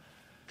turn.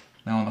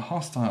 Now on the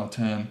hostile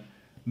turn,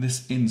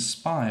 this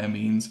inspire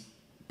means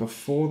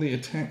before the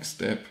attack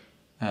step,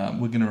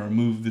 we're going to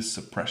remove this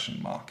suppression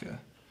marker.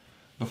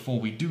 Before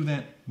we do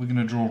that, we're going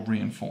to draw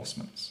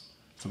reinforcements.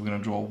 So we're going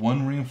to draw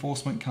one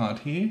reinforcement card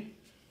here,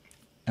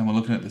 and we're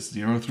looking at this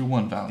 0 through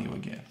 1 value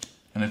again.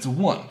 And it's a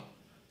 1.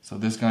 So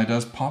this guy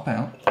does pop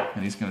out,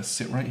 and he's going to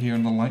sit right here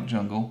in the light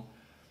jungle,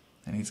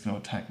 and he's going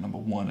to attack number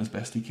 1 as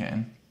best he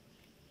can.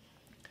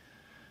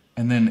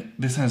 And then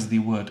this has the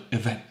word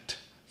event.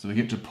 So we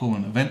get to pull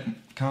an event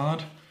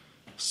card.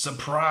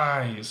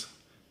 Surprise!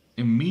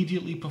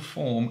 Immediately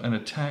perform an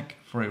attack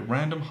for a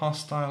random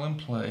hostile in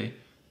play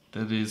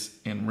that is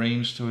in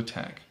range to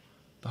attack.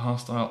 The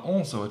hostile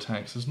also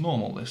attacks as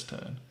normal this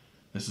turn.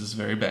 This is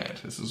very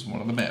bad. This is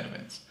one of the bad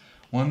events.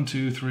 1,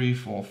 2, 3,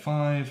 4,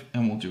 5,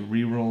 and we'll do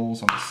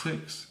rerolls on the 6.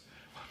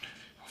 1, 2,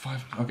 3, 4,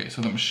 5. Okay,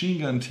 so the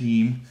machine gun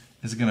team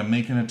is going to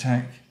make an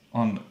attack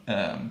on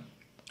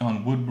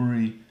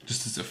Woodbury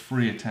just as a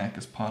free attack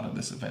as part of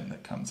this event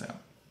that comes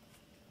out.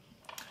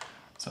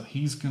 So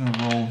he's going to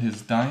roll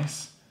his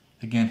dice.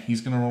 Again,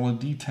 he's going to roll a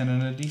d10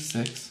 and a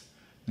d6,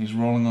 and he's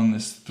rolling on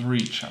this 3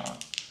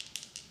 chart.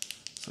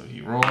 So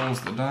he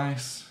rolls the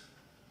dice.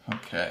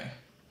 Okay.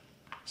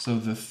 So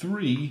the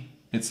 3,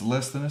 it's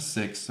less than a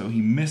 6, so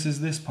he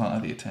misses this part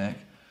of the attack,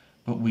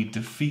 but we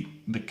defeat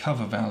the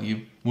cover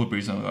value.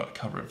 Woodbury's only got a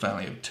cover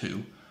value of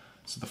 2.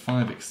 So the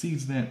 5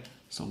 exceeds that,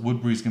 so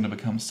Woodbury's going to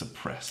become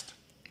suppressed.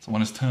 So on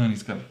his turn,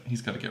 he's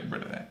got to get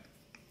rid of that.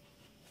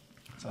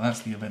 So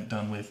that's the event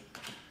done with.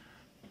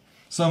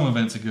 Some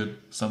events are good,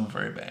 some are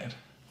very bad.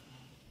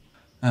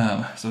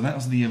 So that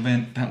was the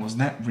event, that was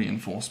that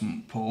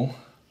reinforcement pull.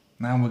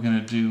 Now we're going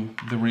to do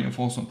the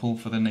reinforcement pull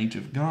for the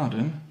native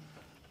garden.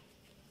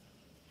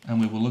 And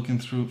we were looking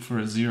through for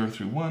a 0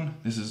 through 1.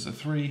 This is a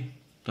 3,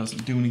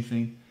 doesn't do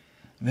anything.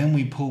 Then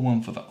we pull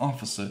one for the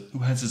officer, who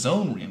has his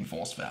own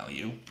reinforced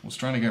value. Was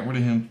trying to get rid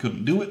of him,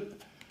 couldn't do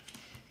it.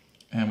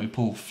 And we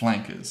pull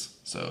flankers.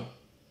 So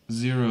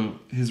 0,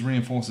 his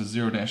reinforced is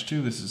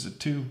 0-2, this is a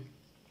 2.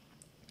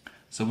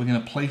 So we're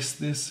going to place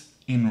this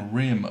in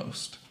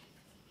rearmost.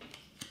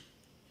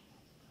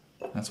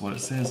 That's what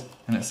it says.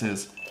 And it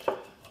says,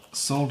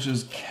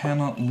 soldiers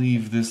cannot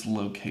leave this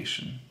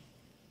location.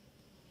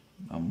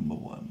 Number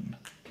 1.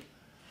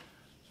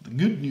 The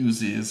good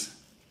news is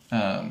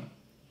that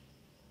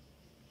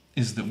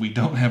we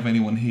don't have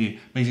anyone here.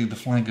 Basically, the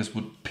flankers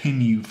would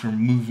pin you from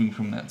moving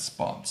from that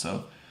spot.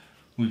 So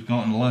we've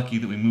gotten lucky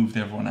that we moved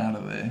everyone out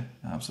of there.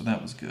 So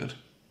that was good.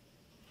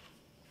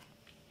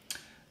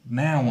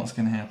 Now what's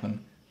going to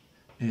happen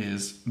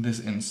is this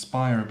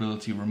Inspire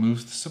ability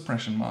removes the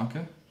suppression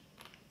marker,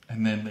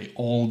 and then they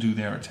all do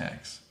their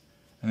attacks.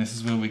 And this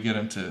is where we get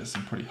into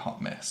some pretty hot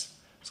mess.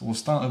 So we'll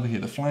start over here.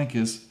 The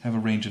flankers have a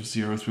range of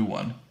 0 through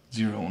 1.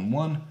 0 and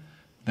 1.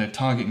 Their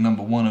target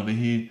number 1 over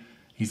here,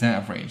 he's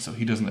out of range, so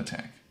he doesn't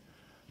attack.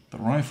 The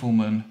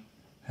rifleman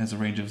has a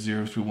range of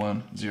 0 through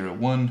 1, 0,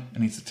 1,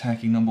 and he's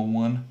attacking number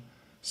 1,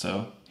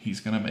 so he's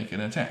going to make an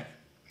attack.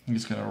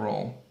 He's going to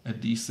roll a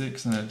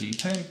d6 and a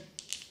d10,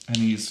 and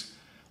he's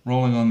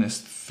rolling on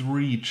this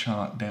 3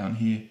 chart down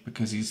here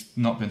because he's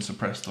not been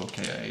suppressed or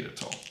KIA'd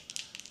at all.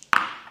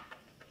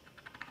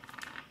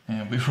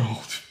 And we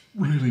rolled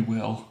really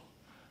well.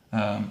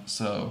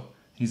 So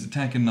he's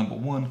attacking number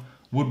 1.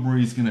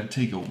 Woodbury's going to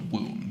take a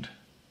wound.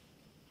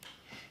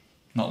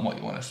 Not what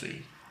you want to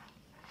see.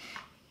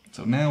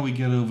 So now we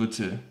get over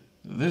to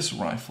this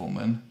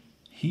rifleman.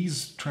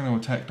 He's trying to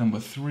attack number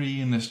 3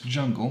 in this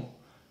jungle.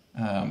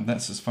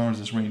 That's as far as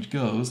his range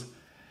goes.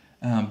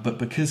 But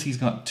because he's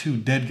got 2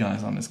 dead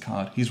guys on his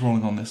card, he's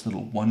rolling on this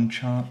little 1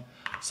 chart.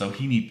 So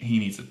he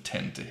needs a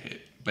 10 to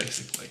hit,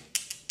 basically.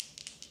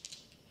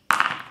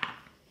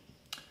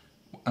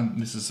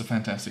 And this is a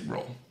fantastic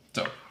roll.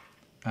 So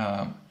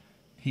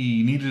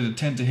he needed a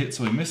 10 to hit,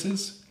 so he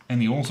misses.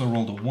 And he also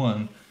rolled a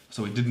 1,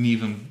 so he didn't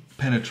even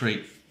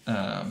penetrate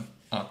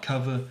our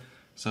cover.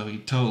 So he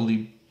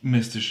totally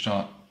missed his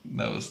shot.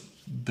 That was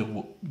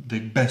the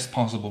best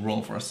possible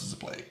roll for us as a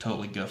play.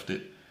 Totally guffed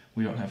it.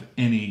 We don't have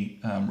any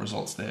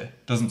results there.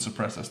 Doesn't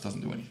suppress us,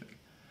 doesn't do anything.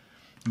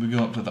 We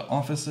go up to the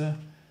officer.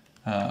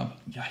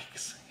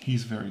 Yikes,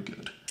 he's very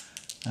good.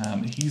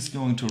 He's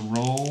going to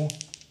roll.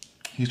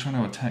 He's trying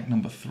to attack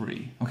number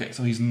 3. Okay,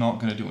 so he's not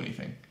going to do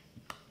anything.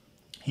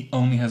 He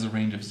only has a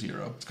range of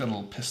 0. It's got a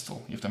little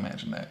pistol, you have to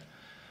imagine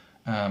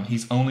that.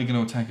 He's only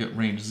going to attack at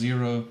range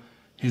 0.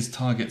 His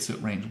target's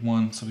at range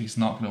 1, so he's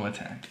not going to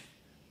attack.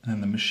 And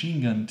then the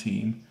machine gun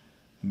team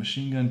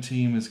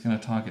is going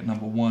to target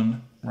number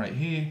 1 right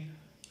here,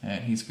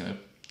 and he's going to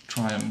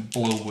try and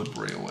blow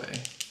Woodbury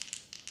away.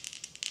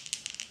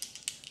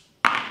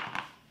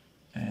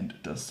 And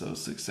it does so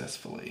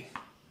successfully.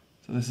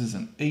 So this is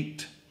an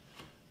 8.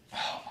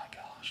 Oh my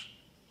gosh.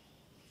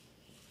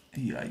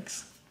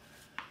 Yikes.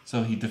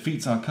 So he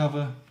defeats our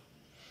cover.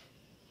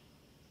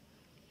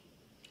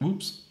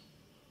 Oops.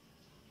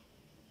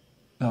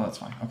 Oh, that's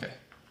fine. Okay.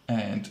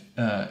 And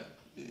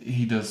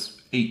he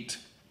does 8,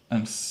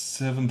 and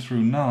 7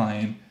 through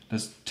 9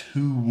 does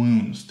 2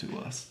 wounds to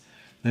us.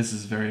 This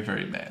is very,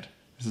 very bad.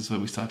 This is where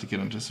we start to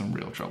get into some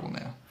real trouble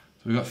now.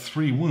 So we've got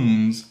 3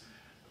 wounds.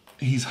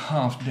 He's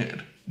half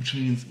dead, which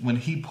means when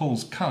he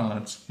pulls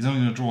cards, he's only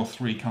going to draw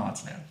 3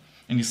 cards now.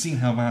 And you've seen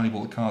how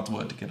valuable the cards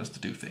were to get us to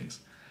do things.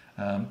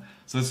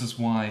 So this is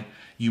why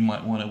you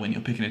might want to, when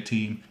you're picking a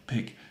team,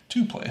 pick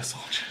 2 player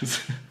soldiers.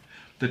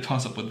 The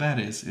toss-up with that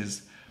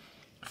is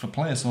for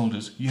player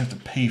soldiers, you have to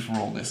pay for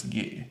all this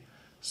gear.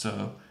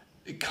 So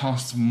it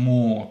costs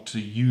more to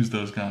use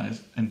those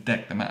guys and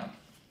deck them out.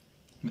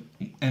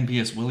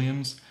 NPS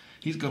Williams,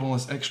 he's got all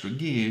this extra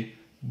gear,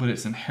 but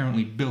it's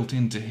inherently built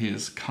into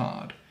his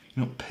card.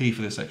 You don't pay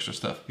for this extra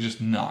stuff. He's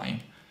just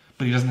 9.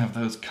 But he doesn't have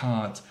those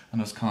cards,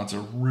 and those cards are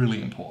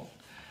really important.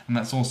 And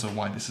that's also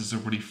why this is a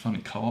really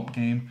fun co-op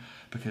game,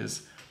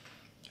 because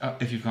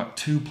if you've got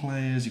 2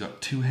 players, you've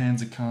got 2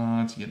 hands of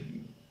cards, you're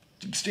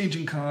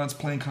exchanging cards,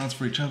 playing cards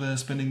for each other,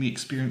 spending the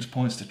experience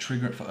points to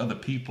trigger it for other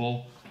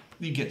people,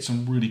 you get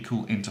some really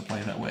cool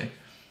interplay that way.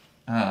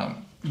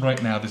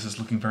 Right now, this is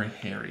looking very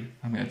hairy.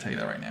 I'm going to tell you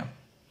that right now.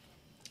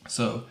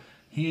 So,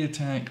 he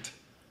attacked,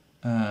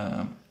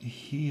 okay,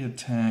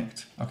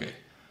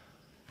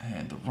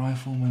 and the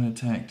rifleman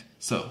attacked.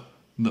 So,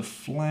 the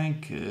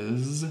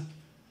flankers,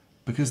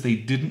 because they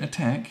didn't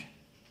attack,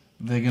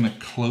 they're going to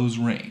close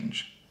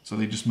range. So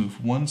they just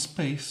move 1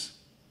 space,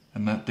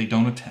 and that they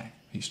don't attack.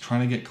 He's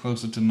trying to get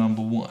closer to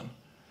number 1.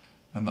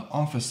 And the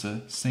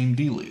officer, same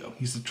dealio.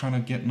 He's trying to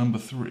get number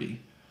 3.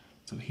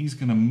 So he's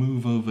going to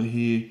move over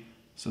here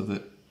so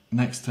that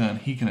next turn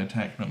he can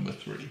attack number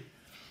 3.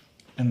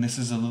 And this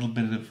is a little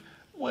bit of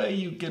where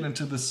you get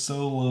into the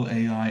solo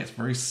AI. It's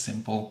very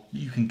simple.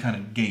 You can kind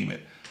of game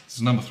it.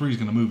 So number 3 is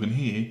going to move in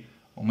here,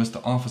 or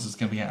Mr. Officer's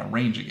going to be out of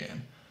range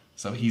again.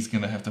 So he's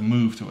going to have to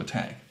move to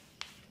attack.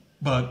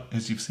 But,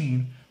 as you've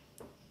seen,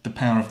 the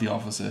power of the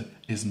officer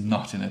is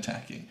not in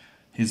attacking.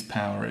 His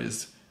power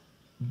is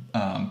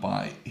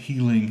by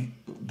healing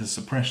the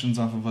suppressions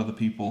off of other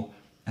people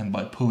and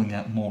by pulling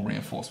out more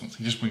reinforcements.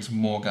 He just brings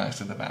more guys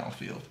to the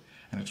battlefield,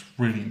 and it's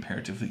really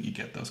imperative that you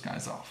get those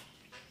guys off.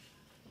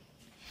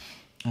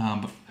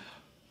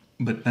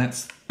 But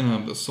that's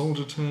the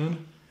soldier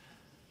turn.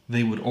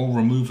 They would all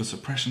remove a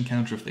suppression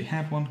counter if they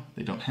had one.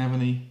 They don't have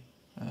any,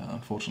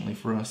 unfortunately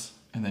for us.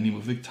 And then you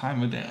move the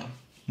timer down.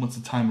 Once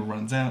the timer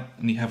runs out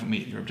and you haven't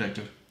met your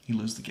objective, you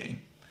lose the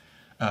game.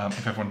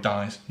 If everyone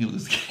dies, you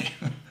lose the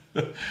game.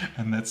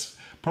 And that's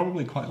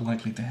probably quite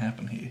likely to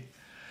happen here.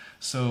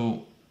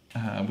 So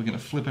we're going to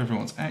flip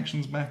everyone's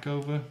actions back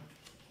over.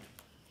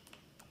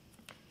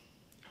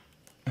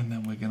 And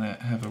then we're going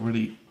to have a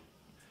really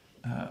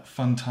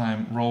fun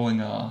time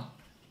rolling our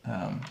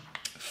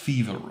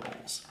fever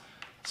rolls.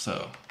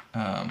 So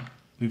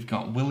we've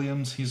got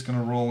Williams, he's going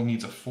to roll,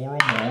 needs a 4 or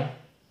more,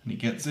 and he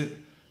gets it.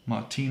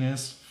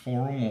 Martinez,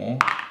 4 or more,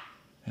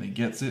 and he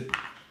gets it.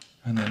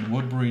 And then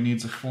Woodbury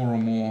needs a 4 or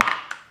more,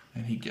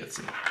 and he gets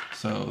it.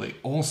 So they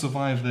all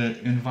survive their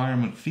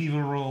environment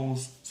fever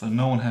rolls, so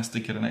no one has to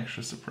get an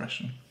extra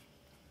suppression.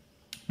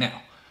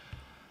 Now,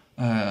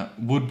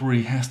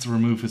 Woodbury has to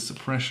remove his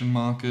suppression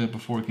marker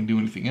before he can do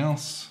anything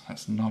else.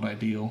 That's not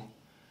ideal.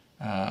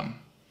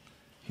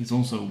 He's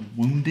also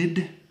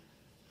wounded,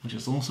 which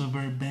is also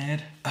very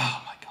bad.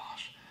 Oh my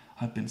gosh,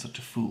 I've been such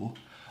a fool.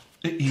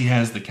 He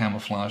has the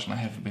camouflage and I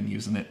haven't been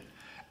using it.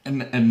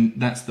 And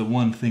that's the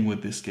one thing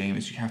with this game,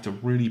 is you have to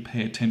really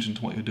pay attention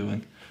to what you're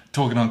doing.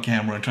 Talking on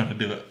camera and trying to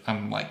do it,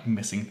 I'm like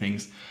missing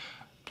things.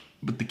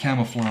 But the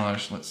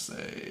camouflage, let's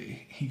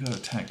say, he got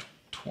attacked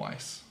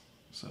twice.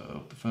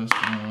 So the first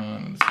one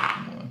and the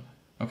second one.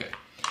 Okay,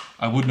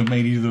 I wouldn't have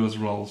made either of those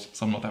rolls,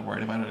 so I'm not that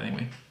worried about it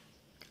anyway.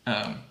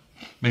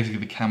 Basically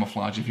the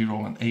camouflage, if you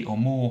roll an 8 or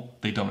more,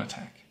 they don't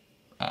attack.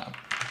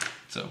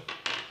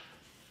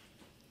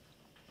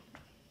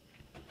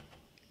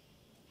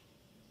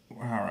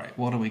 Alright,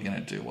 what are we going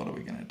to do? What are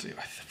we going to do?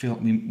 I feel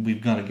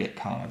we've got to get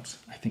cards.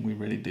 I think we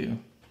really do.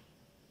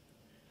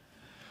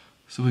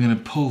 So we're going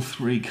to pull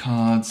 3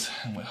 cards,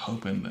 and we're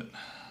hoping that...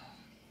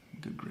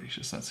 Good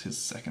gracious, that's his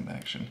second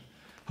action.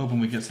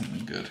 Hoping we get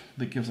something good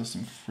that gives us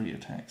some free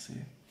attacks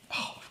here.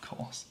 Oh, of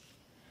course.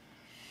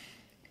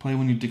 Play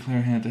when you declare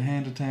a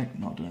hand-to-hand attack.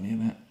 Not doing any of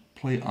that.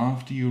 Play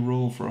after you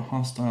roll for a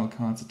hostile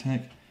card's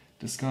attack.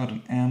 Discard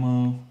an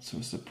ammo,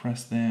 so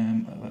suppress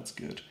them. Oh, that's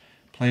good.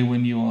 Play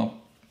when you are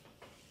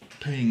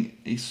paying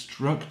a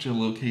structure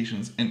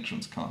location's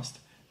entrance cost.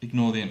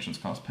 Ignore the entrance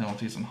cost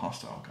penalties on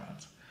hostile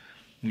cards.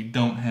 We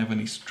don't have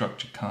any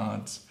structure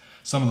cards.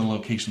 Some of the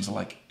locations are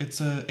like,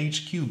 it's a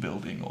HQ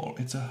building, or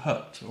it's a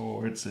hut,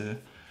 or it's a,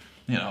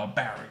 a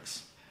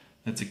barracks.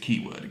 That's a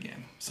keyword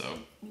again. So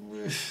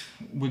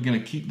we're going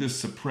to keep this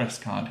suppress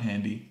card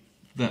handy,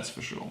 that's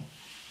for sure.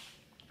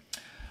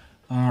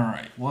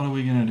 Alright, what are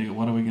we going to do?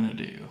 What are we going to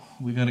do?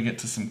 We got to get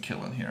to some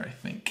killing here, I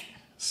think.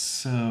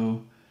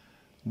 So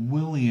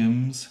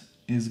Williams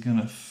is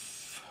going to...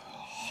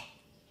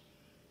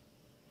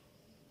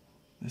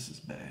 This is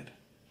bad.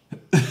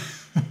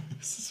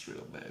 This is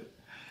real bad.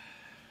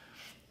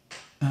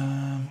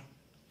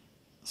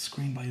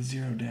 Screen by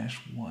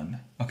 0-1.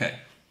 Okay.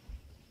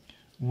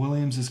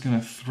 Williams is going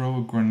to throw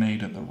a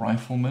grenade at the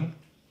rifleman.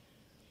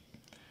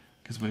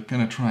 Because we're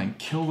going to try and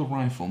kill the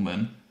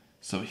rifleman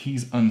so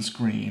he's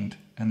unscreened,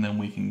 and then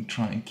we can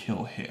try and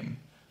kill him.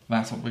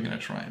 That's what we're going to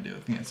try and do. I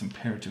think it's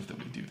imperative that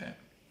we do that.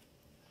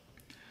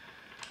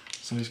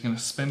 So he's going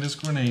to spend his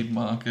grenade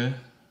marker.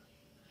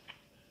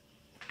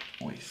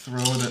 We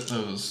throw it at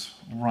those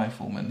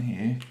riflemen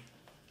here.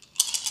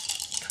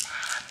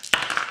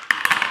 Come on.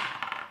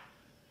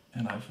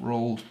 And I've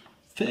rolled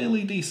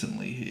fairly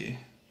decently here.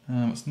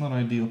 It's not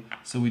ideal.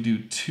 So we do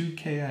 2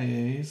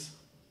 KIAs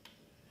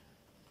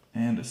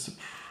and a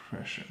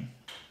suppression.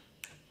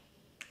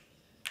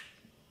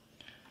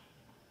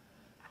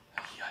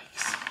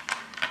 Yikes.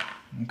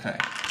 Okay.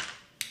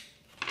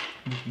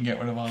 We can get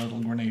rid of our little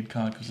grenade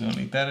card because we don't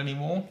need that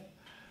anymore.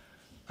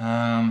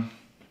 I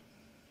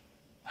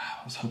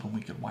was hoping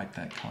we could wipe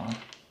that card.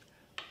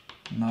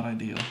 Not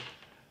ideal.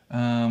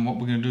 What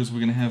we're going to do is we're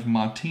going to have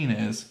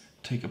Martinez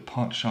take a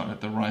pot shot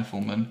at the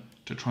rifleman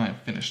to try and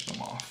finish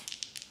them off.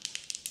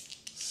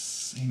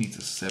 He needs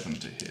a 7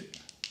 to hit.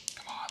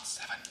 Come on,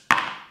 7.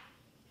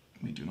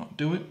 We do not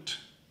do it.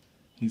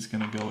 He's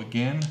going to go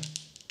again.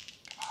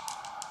 Come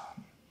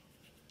on.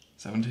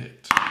 7 to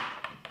hit.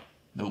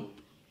 Nope.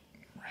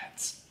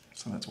 Rats.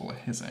 So that's all of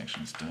his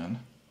actions done.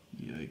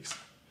 Yikes.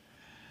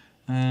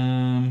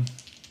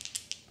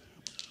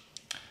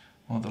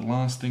 Well, the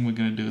last thing we're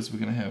going to do is we're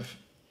going to have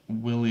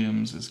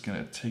Williams is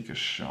going to take a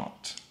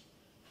shot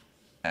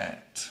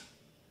at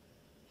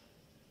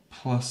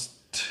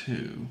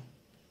 +2.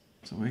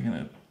 So we're going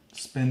to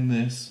spin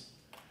this.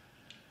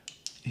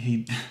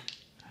 He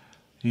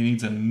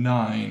needs a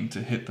 9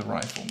 to hit the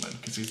rifleman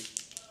because he's...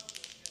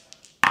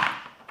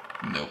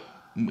 Nope,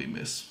 we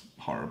miss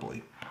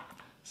horribly.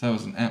 So that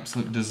was an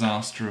absolute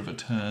disaster of a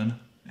turn,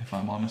 if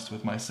I'm honest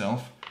with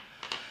myself.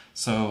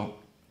 So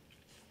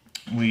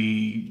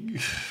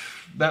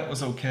that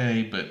was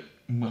okay, but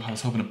I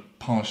was hoping to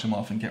polish him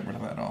off and get rid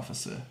of that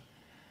officer.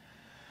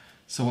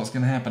 So what's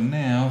going to happen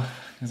now,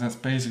 because that's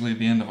basically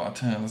the end of our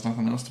turn, there's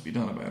nothing else to be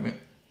done about it,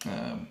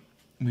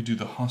 we do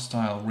the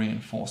hostile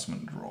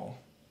reinforcement draw.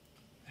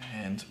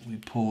 And we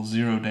pull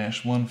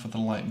 0-1 for the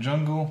light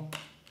jungle,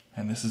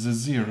 and this is a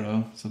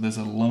 0, so there's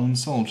a lone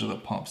soldier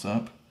that pops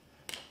up,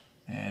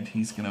 and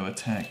he's going to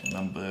attack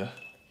number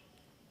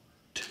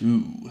 2.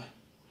 I'm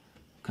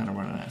kind of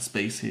running out of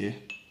space here,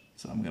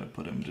 so I'm going to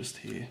put him just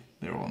here.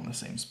 They're all in the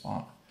same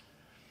spot.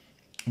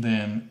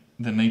 Then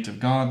the native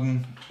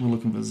garden, we're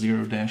looking for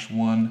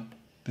 0-1.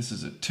 This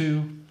is a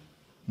 2,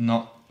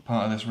 not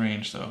part of this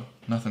range, so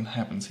nothing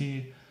happens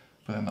here.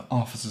 But then the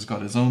officer's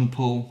got his own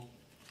pull,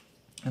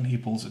 and he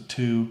pulls a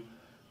 2,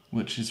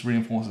 which is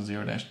reinforces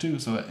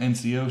 0-2, so an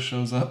NCO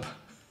shows up.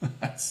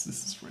 This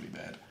is really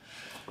bad.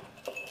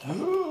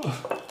 Ooh.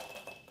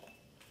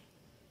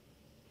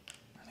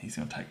 And he's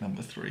going to attack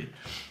number 3.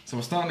 So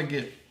we're starting to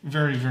get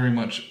very, very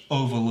much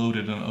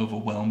overloaded and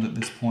overwhelmed at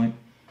this point.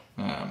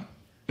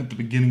 At the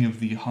beginning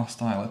of the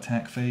hostile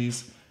attack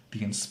phase,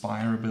 the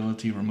Inspire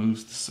ability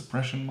removes the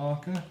suppression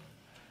marker,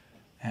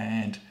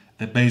 and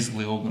they're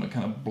basically all going to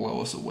kind of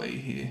blow us away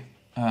here.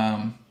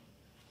 So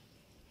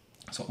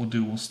what we'll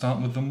do, we'll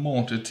start with the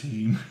mortar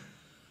team.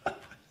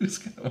 Who's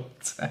going to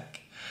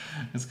attack?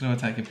 It's going to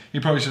attack him. He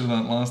probably should have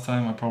done it last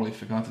time. I probably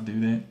forgot to do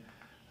that.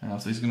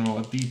 So he's going to roll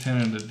a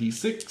d10 and a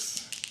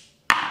d6.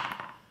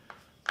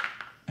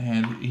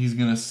 And he's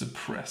going to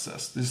suppress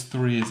us. This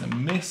 3 is a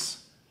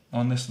miss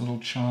on this little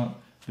chart,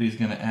 but he's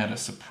going to add a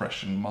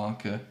suppression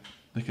marker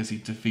because he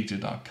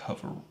defeated our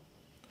cover.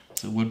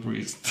 So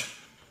Woodbury is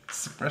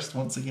suppressed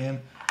once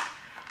again.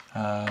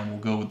 We'll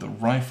go with the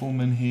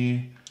rifleman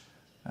here.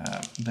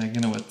 They're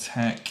going to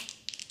attack.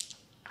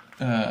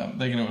 They're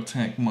going to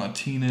attack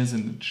Martinez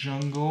in the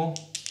jungle,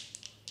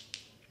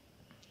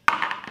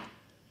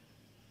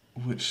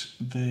 which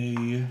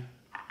they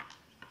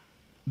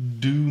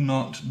do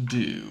not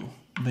do.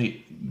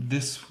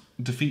 This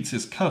defeats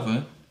his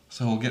cover,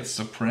 so he'll get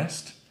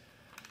suppressed.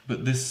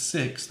 But this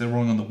 6, they're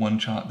rolling on the 1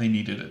 chart. They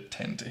needed a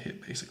 10 to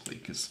hit, basically,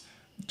 because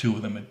 2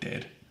 of them are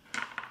dead.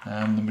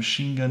 The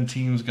machine gun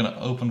team is going to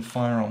open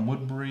fire on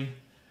Woodbury.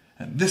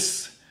 And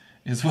this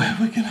is where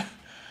we're going to,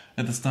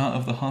 at the start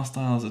of the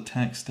hostile's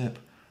attack step,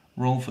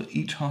 roll for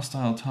each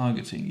hostile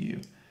targeting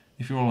you.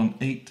 If you roll an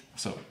 8,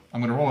 so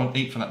I'm going to roll an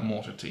 8 for that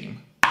mortar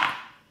team.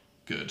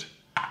 Good.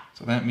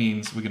 So that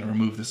means we're going to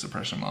remove the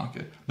suppression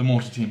marker. The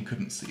mortar team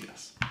couldn't see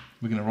us.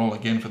 We're going to roll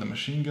again for the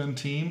machine gun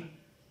team.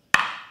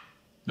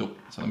 Nope.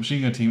 So the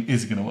machine gun team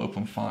is going to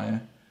open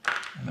fire.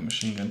 And the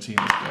machine gun team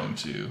is going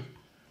to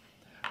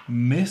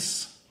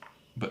miss,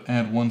 but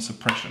add 1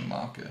 suppression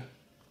marker.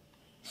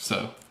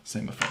 So,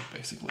 same effect,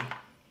 basically.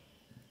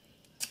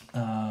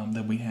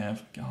 Then we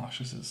have, gosh,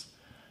 this is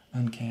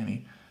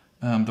uncanny.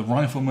 The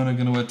riflemen are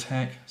going to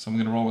attack, so I'm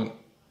going to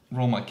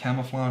roll my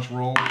camouflage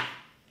roll.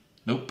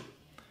 Nope.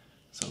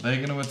 So they're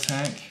going to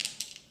attack.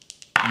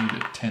 I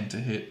need a 10 to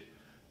hit.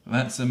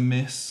 That's a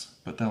miss,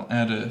 but they'll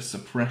add a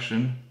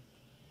suppression.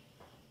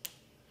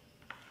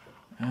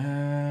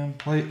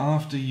 Play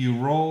after you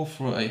roll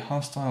for a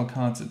hostile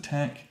card's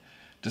attack.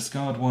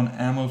 Discard 1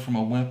 ammo from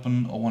a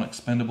weapon or 1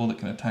 expendable that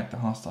can attack the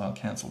hostile,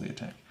 cancel the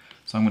attack.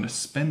 So I'm going to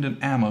spend an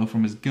ammo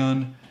from his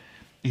gun.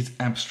 He's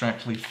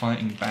abstractly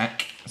fighting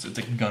back, so it's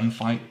a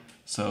gunfight.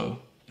 So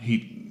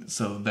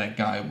that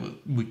guy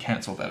would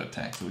cancel that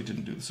attack, so he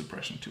didn't do the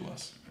suppression to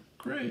us.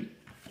 Great.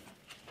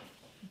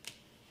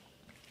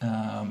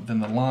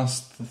 Then the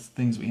last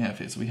things we have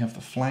here, so we have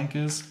the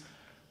flankers.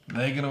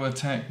 They're going to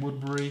attack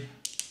Woodbury,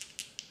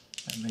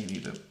 and they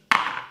need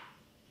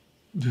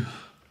to.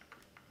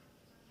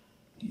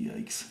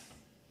 Yikes.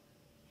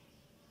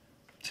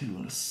 2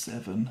 and a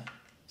 7.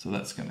 So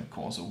that's going to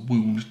cause a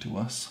wound to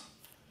us.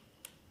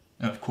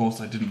 And of course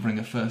I didn't bring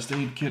a first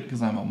aid kit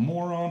because I'm a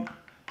moron.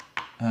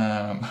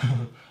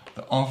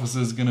 The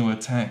officer's going to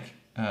attack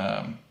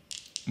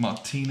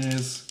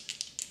Martinez.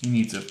 He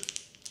needs a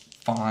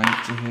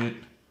 5 to hit.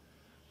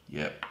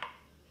 Yep.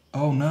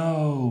 Oh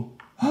no!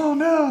 Oh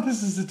no!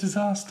 This is a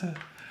disaster.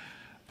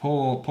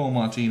 Poor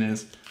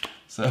Martinez.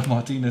 So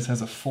Martinez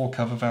has a 4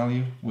 cover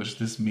value, which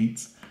this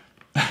meets.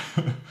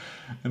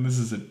 And this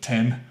is a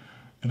 10.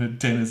 And a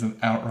 10 is an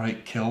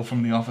outright kill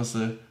from the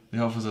officer. The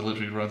officer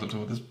literally runs up to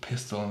him with his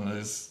pistol and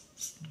his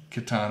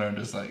katana and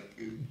just like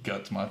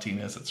guts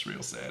Martinez. It's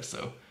real sad.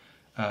 So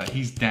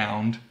he's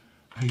downed.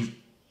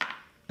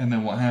 And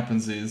then what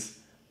happens is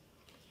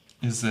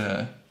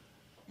Mr.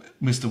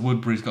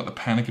 Woodbury's got the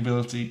panic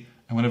ability,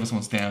 and whenever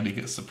someone's downed, he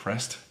gets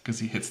suppressed because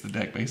he hits the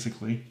deck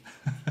basically.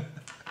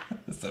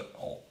 That's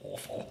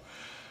awful.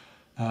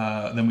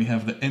 Then we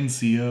have the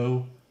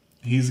NCO.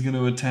 He's going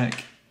to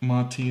attack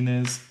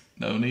Martinez.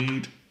 No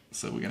need.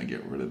 So we're going to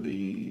get rid of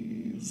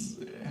these.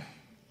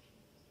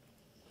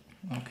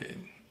 Okay.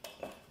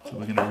 So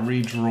we're going to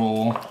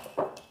redraw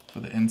for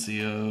the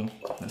NCO.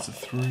 That's a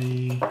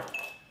 3.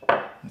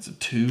 That's a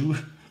 2.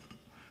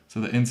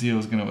 So the NCO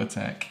is going to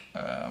attack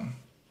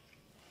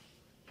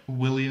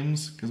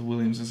Williams, because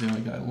Williams is the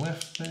only guy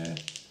left there.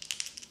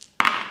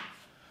 Oh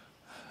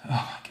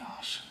my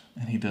gosh.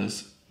 And he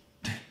does...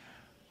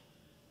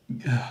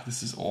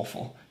 this is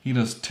awful. He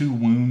does 2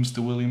 wounds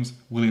to Williams.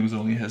 Williams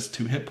only has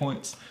 2 hit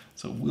points,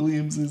 so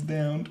Williams is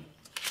downed.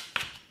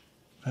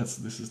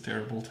 This is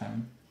terrible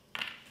time.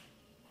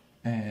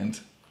 And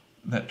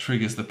that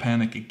triggers the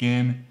panic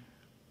again.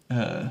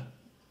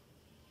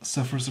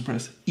 Suffer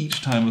suppress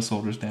each time a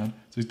soldier's down,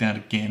 so he's down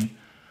again.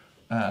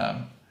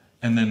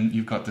 And then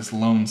you've got this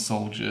lone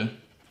soldier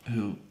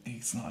who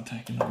he's not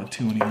attacking number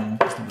 2 anymore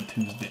because number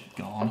 2's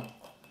gone.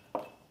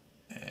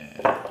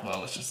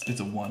 Well, it's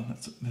a 1.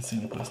 That's the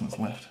only person that's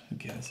left. Who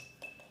cares?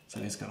 So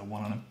he's got a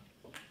 1 on him.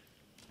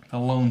 The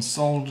lone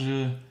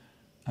soldier.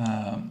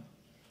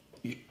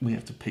 We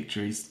have to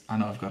picture. I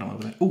know I've got him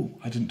over there. Oh,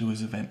 I didn't do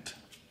his event.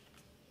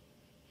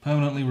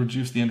 Permanently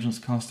reduce the entrance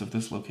cost of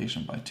this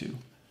location by 2,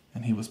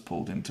 and he was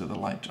pulled into the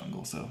light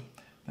jungle. So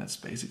that's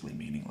basically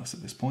meaningless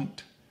at this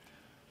point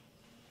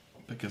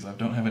because I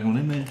don't have anyone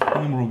in there,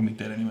 and we're all gonna be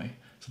dead anyway.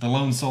 So the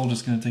lone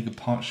soldier's gonna take a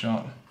pot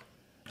shot,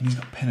 and he's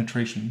got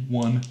penetration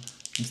 1.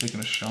 He's taking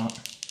a shot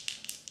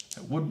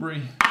at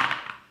Woodbury.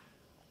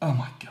 Oh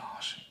my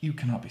gosh, you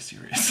cannot be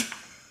serious.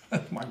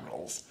 That's my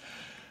rolls.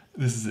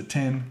 This is a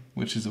 10,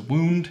 which is a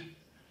wound.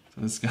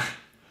 So this guy,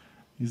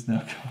 he's now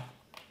got,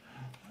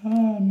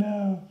 oh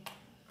no.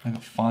 I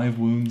got 5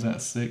 wounds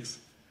at 6.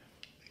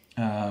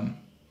 And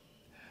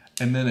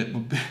then it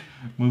will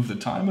move the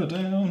timer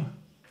down,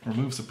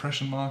 remove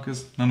suppression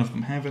markers. None of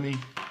them have any.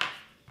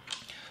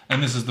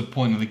 And this is the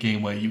point of the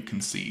game where you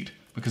concede,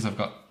 because I've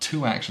got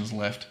 2 actions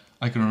left.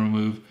 I can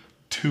remove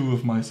 2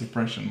 of my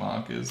suppression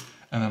markers,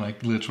 and then I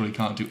literally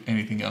can't do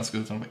anything else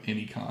because I don't have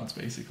any cards,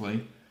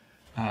 basically.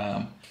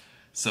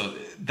 So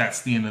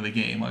that's the end of the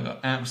game. I got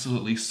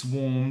absolutely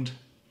swarmed.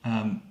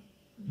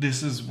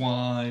 This is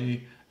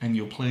why, and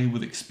you'll play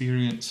with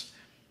experience,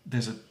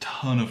 there's a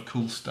ton of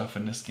cool stuff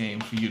in this game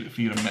for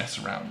you to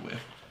mess around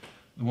with.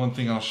 The one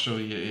thing I'll show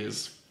you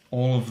is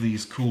all of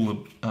these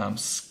cool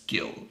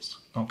skills,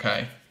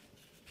 okay?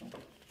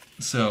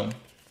 So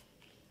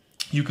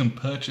you can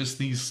purchase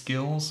these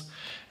skills,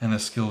 and the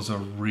skills are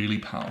really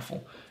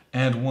powerful.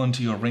 Add 1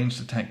 to your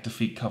ranged attack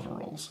defeat cover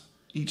rolls.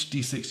 Each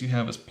d6 you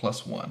have is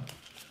 +1.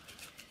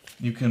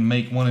 You can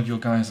make one of your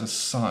guys a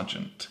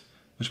sergeant,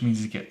 which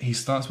means he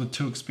starts with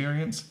 2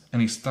 experience,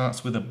 and he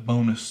starts with a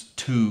bonus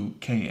 2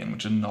 KN,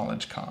 which are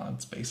knowledge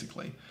cards,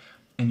 basically.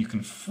 And you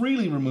can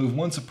freely remove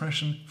 1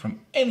 suppression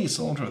from any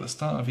soldier at the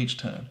start of each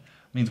turn.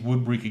 It means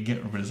Woodbury could get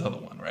rid of his other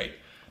one, right?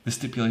 The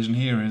stipulation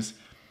here is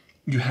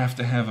you have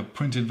to have a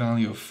printed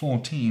value of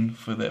 14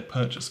 for their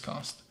purchase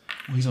cost.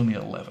 Well, he's only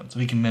 11, so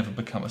he can never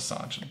become a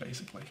sergeant,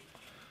 basically.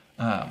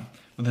 But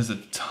there's a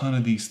ton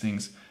of these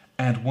things.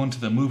 Add 1 to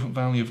the movement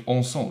value of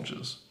all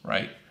soldiers,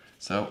 right?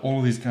 So all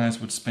of these guys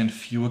would spend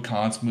fewer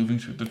cards moving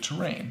through the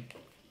terrain.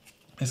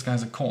 This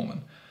guy's a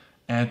Coleman.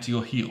 Add to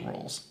your heal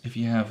rolls. If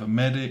you have a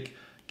medic,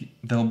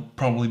 they'll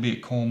probably be a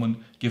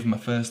Coleman. Give them a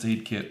first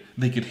aid kit.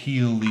 They could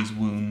heal these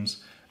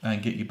wounds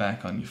and get you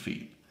back on your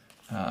feet.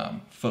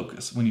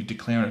 Focus. When you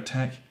declare an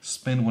attack,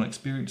 spend 1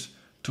 experience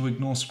to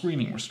ignore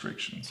screening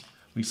restrictions.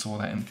 We saw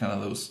that in kind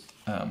of those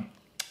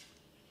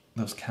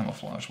those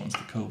camouflage ones, the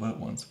covert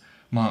ones.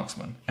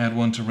 Marksman, add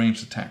 1 to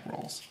ranged attack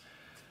rolls.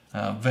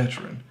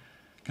 Veteran,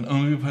 can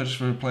only be purchased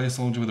for a player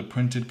soldier with a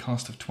printed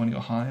cost of 20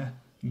 or higher.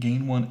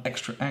 Gain 1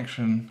 extra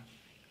action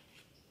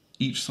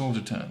each soldier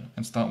turn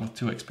and start with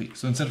 2 XP.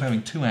 So instead of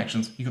having 2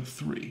 actions, you got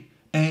 3.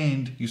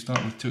 And you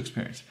start with 2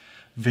 experience.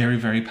 Very,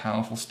 very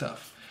powerful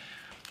stuff.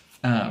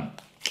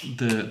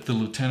 The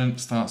lieutenant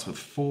starts with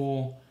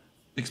 4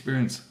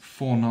 experience,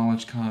 4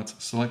 knowledge cards.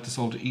 Select a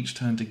soldier each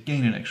turn to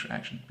gain an extra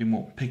action. Be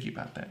more picky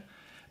about that.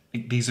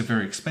 These are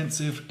very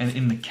expensive, and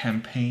in the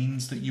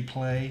campaigns that you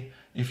play,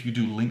 if you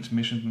do linked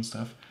missions and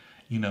stuff,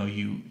 you know,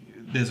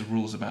 there's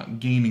rules about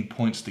gaining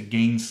points to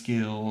gain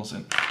skills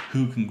and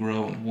who can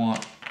grow and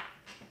what.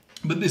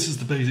 But this is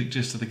the basic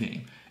gist of the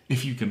game.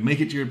 If you can make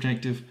it to your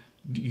objective,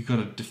 you got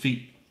to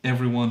defeat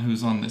everyone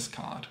who's on this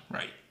card,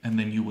 right? And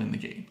then you win the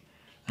game.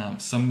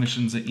 Some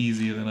missions are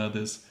easier than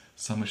others.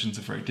 Some missions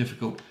are very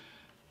difficult.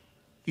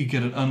 You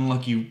get an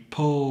unlucky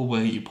pull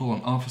where you pull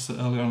an officer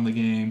earlier on in the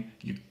game.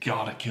 You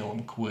gotta kill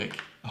him quick.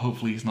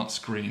 Hopefully he's not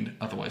screened,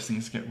 otherwise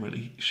things get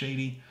really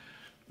shady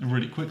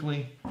really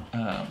quickly.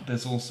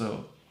 There's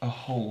also a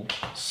whole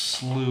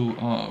slew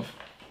of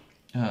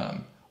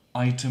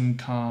item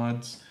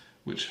cards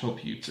which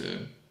help you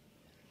to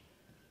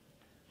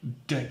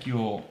deck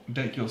your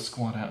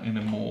squad out in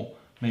a more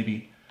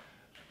maybe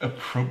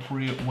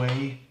appropriate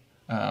way.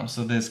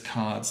 So there's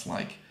cards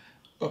like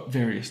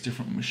various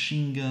different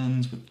machine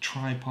guns with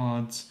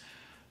tripods,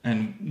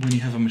 and when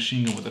you have a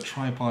machine gun with a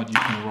tripod, you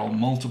can roll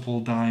multiple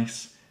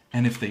dice,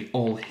 and if they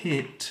all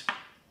hit,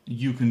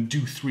 you can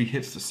do 3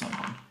 hits to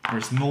someone.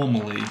 Whereas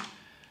normally,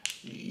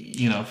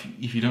 you know,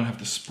 if you don't have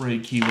the spray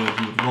keyword,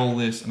 you would roll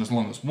this, and as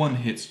long as 1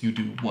 hits, you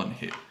do 1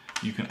 hit.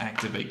 You can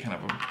activate kind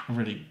of a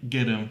really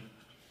get 'em.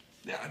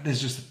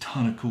 There's just a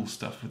ton of cool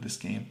stuff with this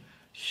game.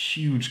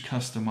 Huge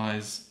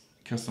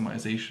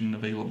customization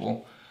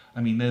available.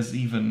 I mean, there's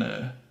even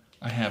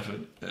I have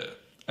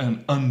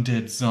an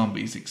Undead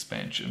Zombies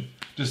expansion,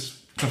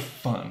 just for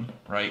fun,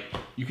 right?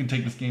 You can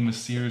take this game as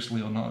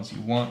seriously or not as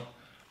you want.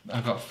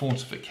 I've got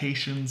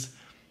fortifications.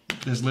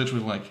 There's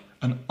literally like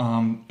an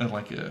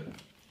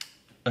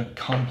a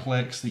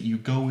complex that you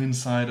go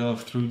inside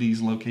of through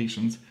these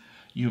locations.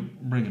 You're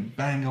bringing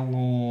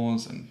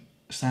bangalores and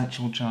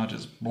satchel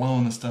charges,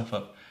 blowing the stuff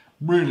up.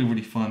 Really,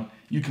 really fun.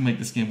 You can make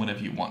this game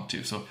whenever you want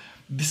to. So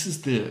this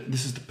is the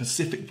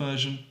Pacific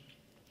version.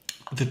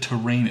 The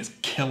terrain is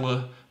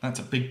killer. That's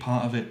a big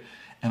part of it.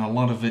 And a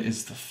lot of it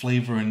is the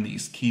flavor in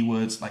these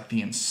keywords, like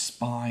the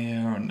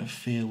inspire and the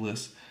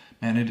fearless.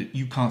 Man,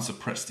 you can't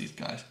suppress these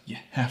guys. You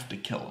have to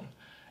kill them.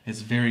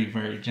 It's very,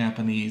 very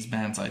Japanese,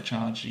 banzai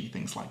charge-y,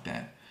 things like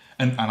that.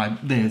 And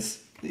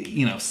there's,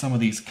 you know, some of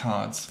these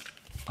cards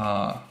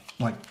are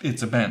like,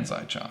 it's a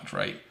banzai charge,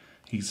 right?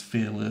 He's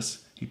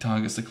fearless. He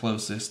targets the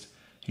closest.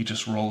 He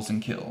just rolls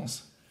and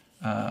kills.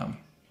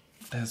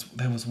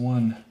 There was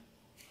one.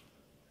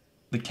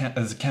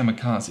 There's a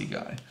kamikaze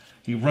guy.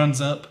 He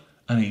runs up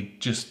and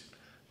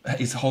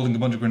he's holding a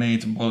bunch of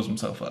grenades and blows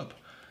himself up.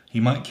 He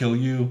might kill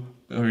you,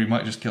 or he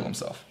might just kill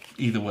himself.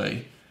 Either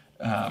way,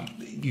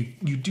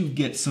 you do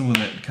get some of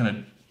that kind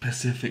of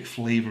Pacific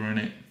flavor in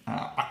it.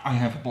 I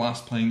have a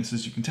blast playing this,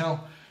 as you can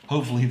tell.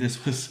 Hopefully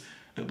this was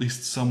at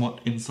least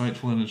somewhat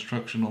insightful and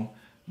instructional.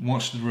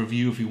 Watch the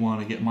review if you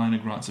want to get mine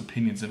and Grant's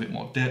opinions in a bit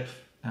more depth.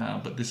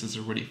 But this is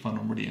a really fun.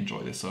 I really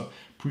enjoy this. So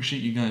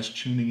appreciate you guys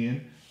tuning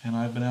in. And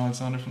I've been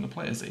Alexander from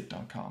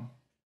theplayersaid.com.